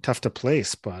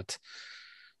place, but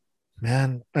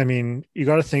man, I mean, you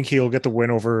got to think he'll get the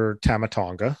win over Tama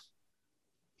Tonga.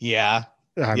 Yeah.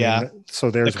 I mean, so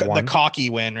there's the cocky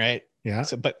win, right? Yeah.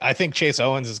 So, but I think Chase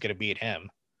Owens is going to beat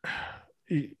him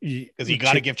because you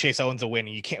got to give Chase Owens a win.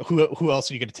 You can't. Who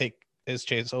else are you going to take? Is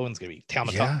Chase Owens going to be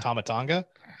Tama Tonga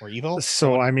or Evil?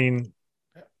 So I mean,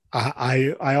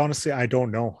 I honestly I don't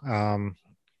know.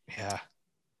 Yeah.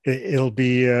 It'll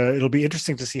be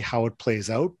interesting to see how it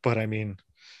plays out, but I mean.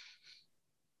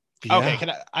 Yeah.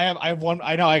 Okay, I have one.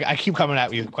 I know I keep coming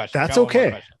at you with questions. That's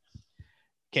okay.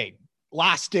 Okay,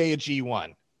 last day of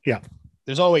G1. Yeah,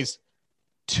 there's always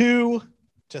 2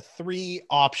 to 3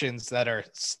 options that are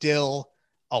still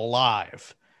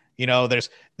alive. There's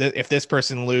if this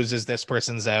person loses, this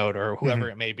person's out, or whoever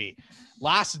it may be.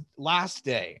 Last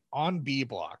day on B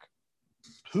block,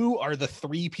 who are the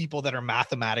 3 people that are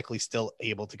mathematically still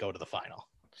able to go to the final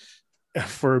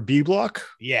for B block?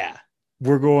 Yeah,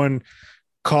 we're going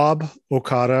Cobb,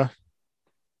 Okada.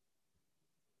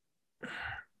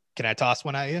 Can I toss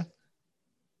one at you?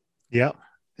 Yeah.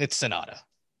 It's Sonata.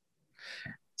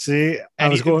 See,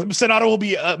 Sonata will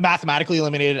be mathematically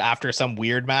eliminated after some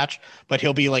weird match, but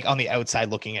he'll be like on the outside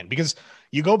looking in, because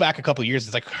you go back a couple of years,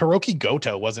 it's like Hiroki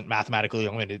Goto wasn't mathematically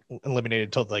eliminated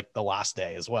until like the last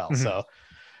day as well. Mm-hmm. So,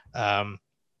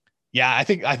 yeah, I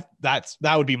think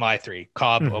that would be my 3: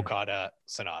 Cobb, Okada,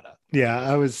 Sonata.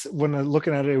 Yeah, when I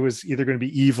looking at it, it was either going to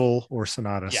be Evil or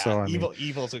Sonata. Yeah, so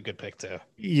Evil's a good pick too.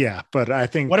 Yeah, but I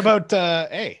think. What about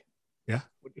A? Yeah.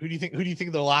 Who do you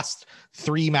think the last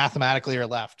 3 mathematically are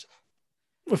left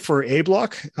for A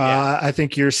block? Yeah. I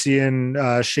think you're seeing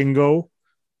Shingo,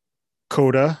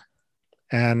 Koda,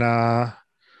 and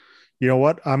you know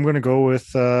what? I'm going to go with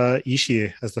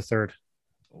Ishii as the 3rd.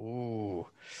 Ooh.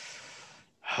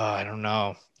 I don't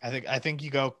know. I think you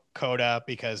go Koda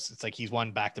because it's like he's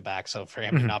won back-to-back. So for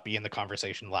him to not be in the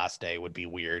conversation last day would be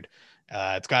weird.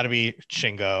 It's got to be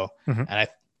Shingo. And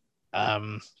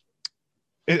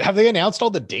have they announced all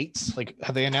the dates? Like,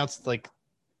 have they announced like?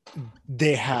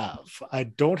 They have. I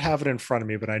don't have it in front of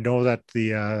me, but I know that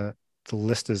the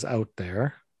list is out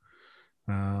there.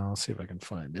 I'll see if I can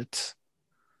find it.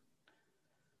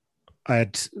 I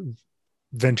had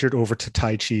ventured over to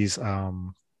Taichi's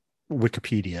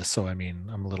Wikipedia, so I mean,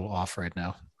 I'm a little off right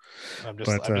now.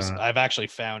 I've actually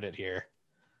found it here.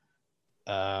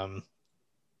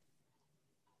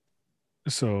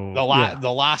 So the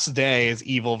last day is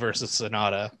Evil versus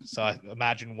Sonata. So I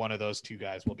imagine one of those 2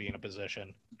 guys will be in a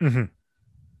position on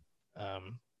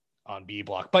B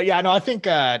block. But yeah, no, I think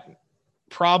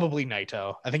probably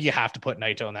Naito. I think you have to put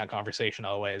Naito in that conversation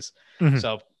always.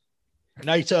 So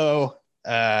Naito,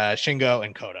 Shingo,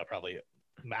 and Koda probably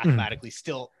mathematically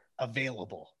still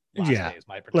available. Last day is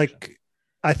my prediction. Like,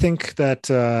 I think that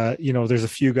there's a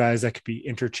few guys that could be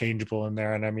interchangeable in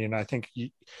there, and I mean, I think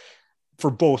for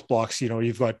both blocks,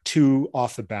 you've got 2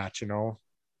 off the bat,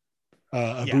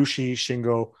 Ibushi,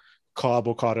 Shingo, Cobb,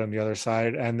 Okada on the other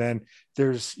side, and then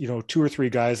there's 2 or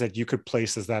 3 guys that you could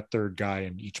place as that 3rd guy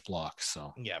in each block.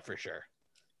 So yeah, for sure.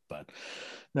 But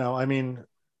no, I mean,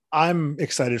 I'm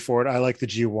excited for it. I like the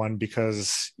G1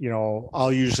 because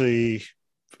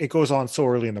it goes on so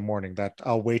early in the morning that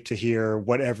I'll wait to hear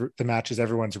whatever the matches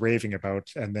everyone's raving about,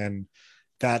 and then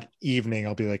that evening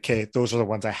I'll be like, okay, those are the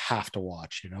ones I have to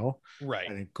watch, right,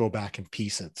 and go back and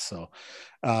piece it. So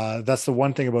that's the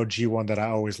one thing about G1 that I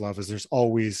always love, is there's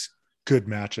always good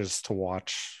matches to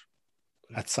watch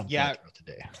at some point Yeah, throughout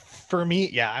the day. for me,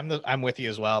 yeah, I'm with you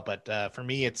as well. But for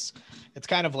me, it's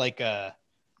kind of like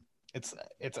it's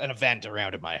an event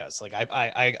around at my house. Like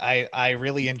I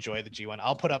really enjoy the G1.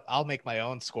 I'll make my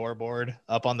own scoreboard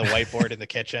up on the whiteboard in the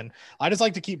kitchen. I just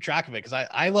like to keep track of it because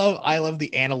I love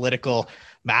the analytical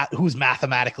math, who's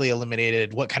mathematically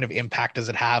eliminated, what kind of impact does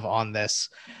it have on this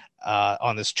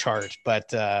chart.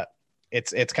 But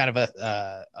it's kind of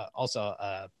also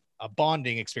a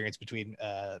bonding experience between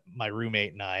my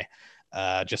roommate and I.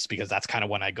 Just because that's kind of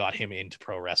when I got him into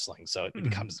pro wrestling. So it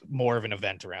becomes more of an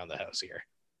event around the house here.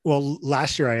 Well,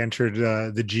 last year I entered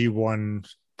the G1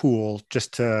 pool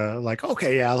just to like,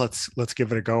 okay, yeah, let's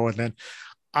give it a go. And then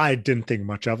I didn't think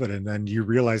much of it. And then you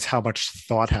realize how much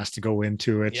thought has to go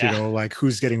into it, Yeah. like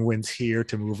who's getting wins here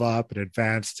to move up and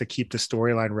advance to keep the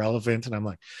storyline relevant. And I'm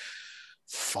like,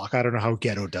 fuck, I don't know how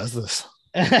Ghetto does this.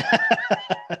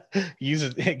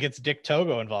 It gets Dick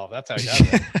Togo involved. That's how he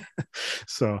does it.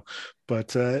 So,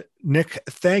 but Nick,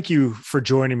 thank you for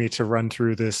joining me to run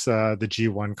through this the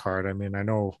G1 card. I mean, I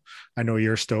know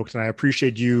you're stoked, and I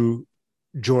appreciate you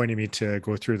joining me to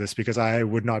go through this because I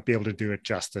would not be able to do it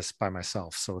justice by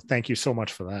myself. So, thank you so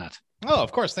much for that. Oh,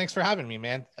 of course. Thanks for having me,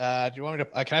 man. Do you want me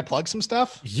to? Can I plug some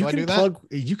stuff? You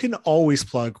can always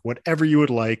plug whatever you would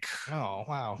like. Oh,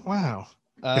 wow.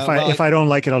 If I don't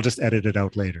like it, I'll just edit it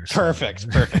out later. So. Perfect.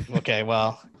 Okay,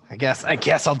 well, I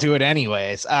guess I'll do it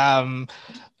anyways. I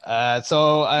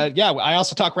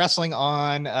also talk wrestling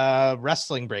on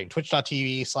Wrestling Brain,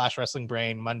 twitch.tv/Wrestling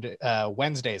Brain,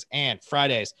 Wednesdays and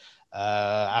Fridays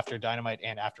after Dynamite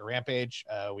and after Rampage.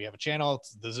 We have a channel.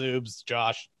 It's the Zoobs,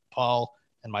 Josh, Paul,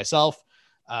 and myself.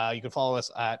 You can follow us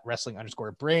at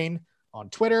wrestling_brain on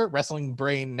Twitter, Wrestling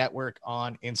Brain Network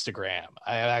on Instagram.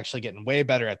 I am actually getting way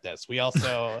better at this. We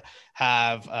also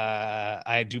have,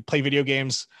 I do play video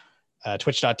games,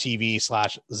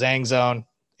 twitch.tv/ZangZone,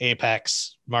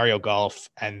 Apex, Mario Golf,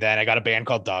 and then I got a band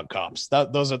called Dog Cops.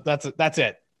 That's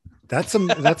it. That's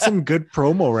some good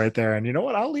promo right there. And you know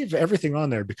what? I'll leave everything on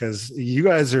there because you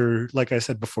guys are, like I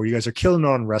said before, you guys are killing it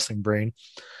on Wrestling Brain.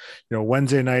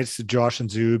 Wednesday nights, Josh and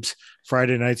Zoobs.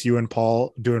 Friday nights, you and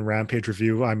Paul doing Rampage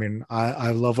review. I mean,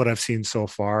 I love what I've seen so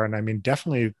far. And I mean,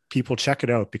 definitely people check it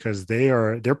out because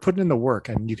they're putting in the work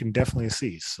and you can definitely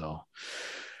see. So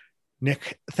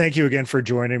Nick, thank you again for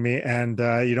joining me. And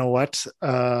you know what?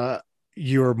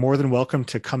 You're more than welcome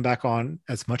to come back on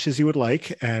as much as you would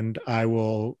like. And I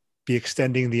will be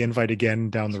extending the invite again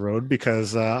down the road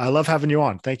because I love having you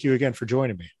on. Thank you again for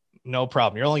joining me. No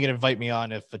problem. You're only going to invite me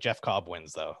on if Jeff Cobb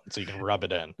wins, though, so you can rub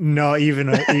it in. No, even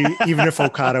if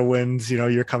Okada wins,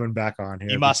 you're coming back on here.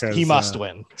 He must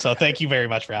win. So thank you very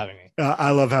much for having me. I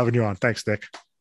love having you on. Thanks, Nick.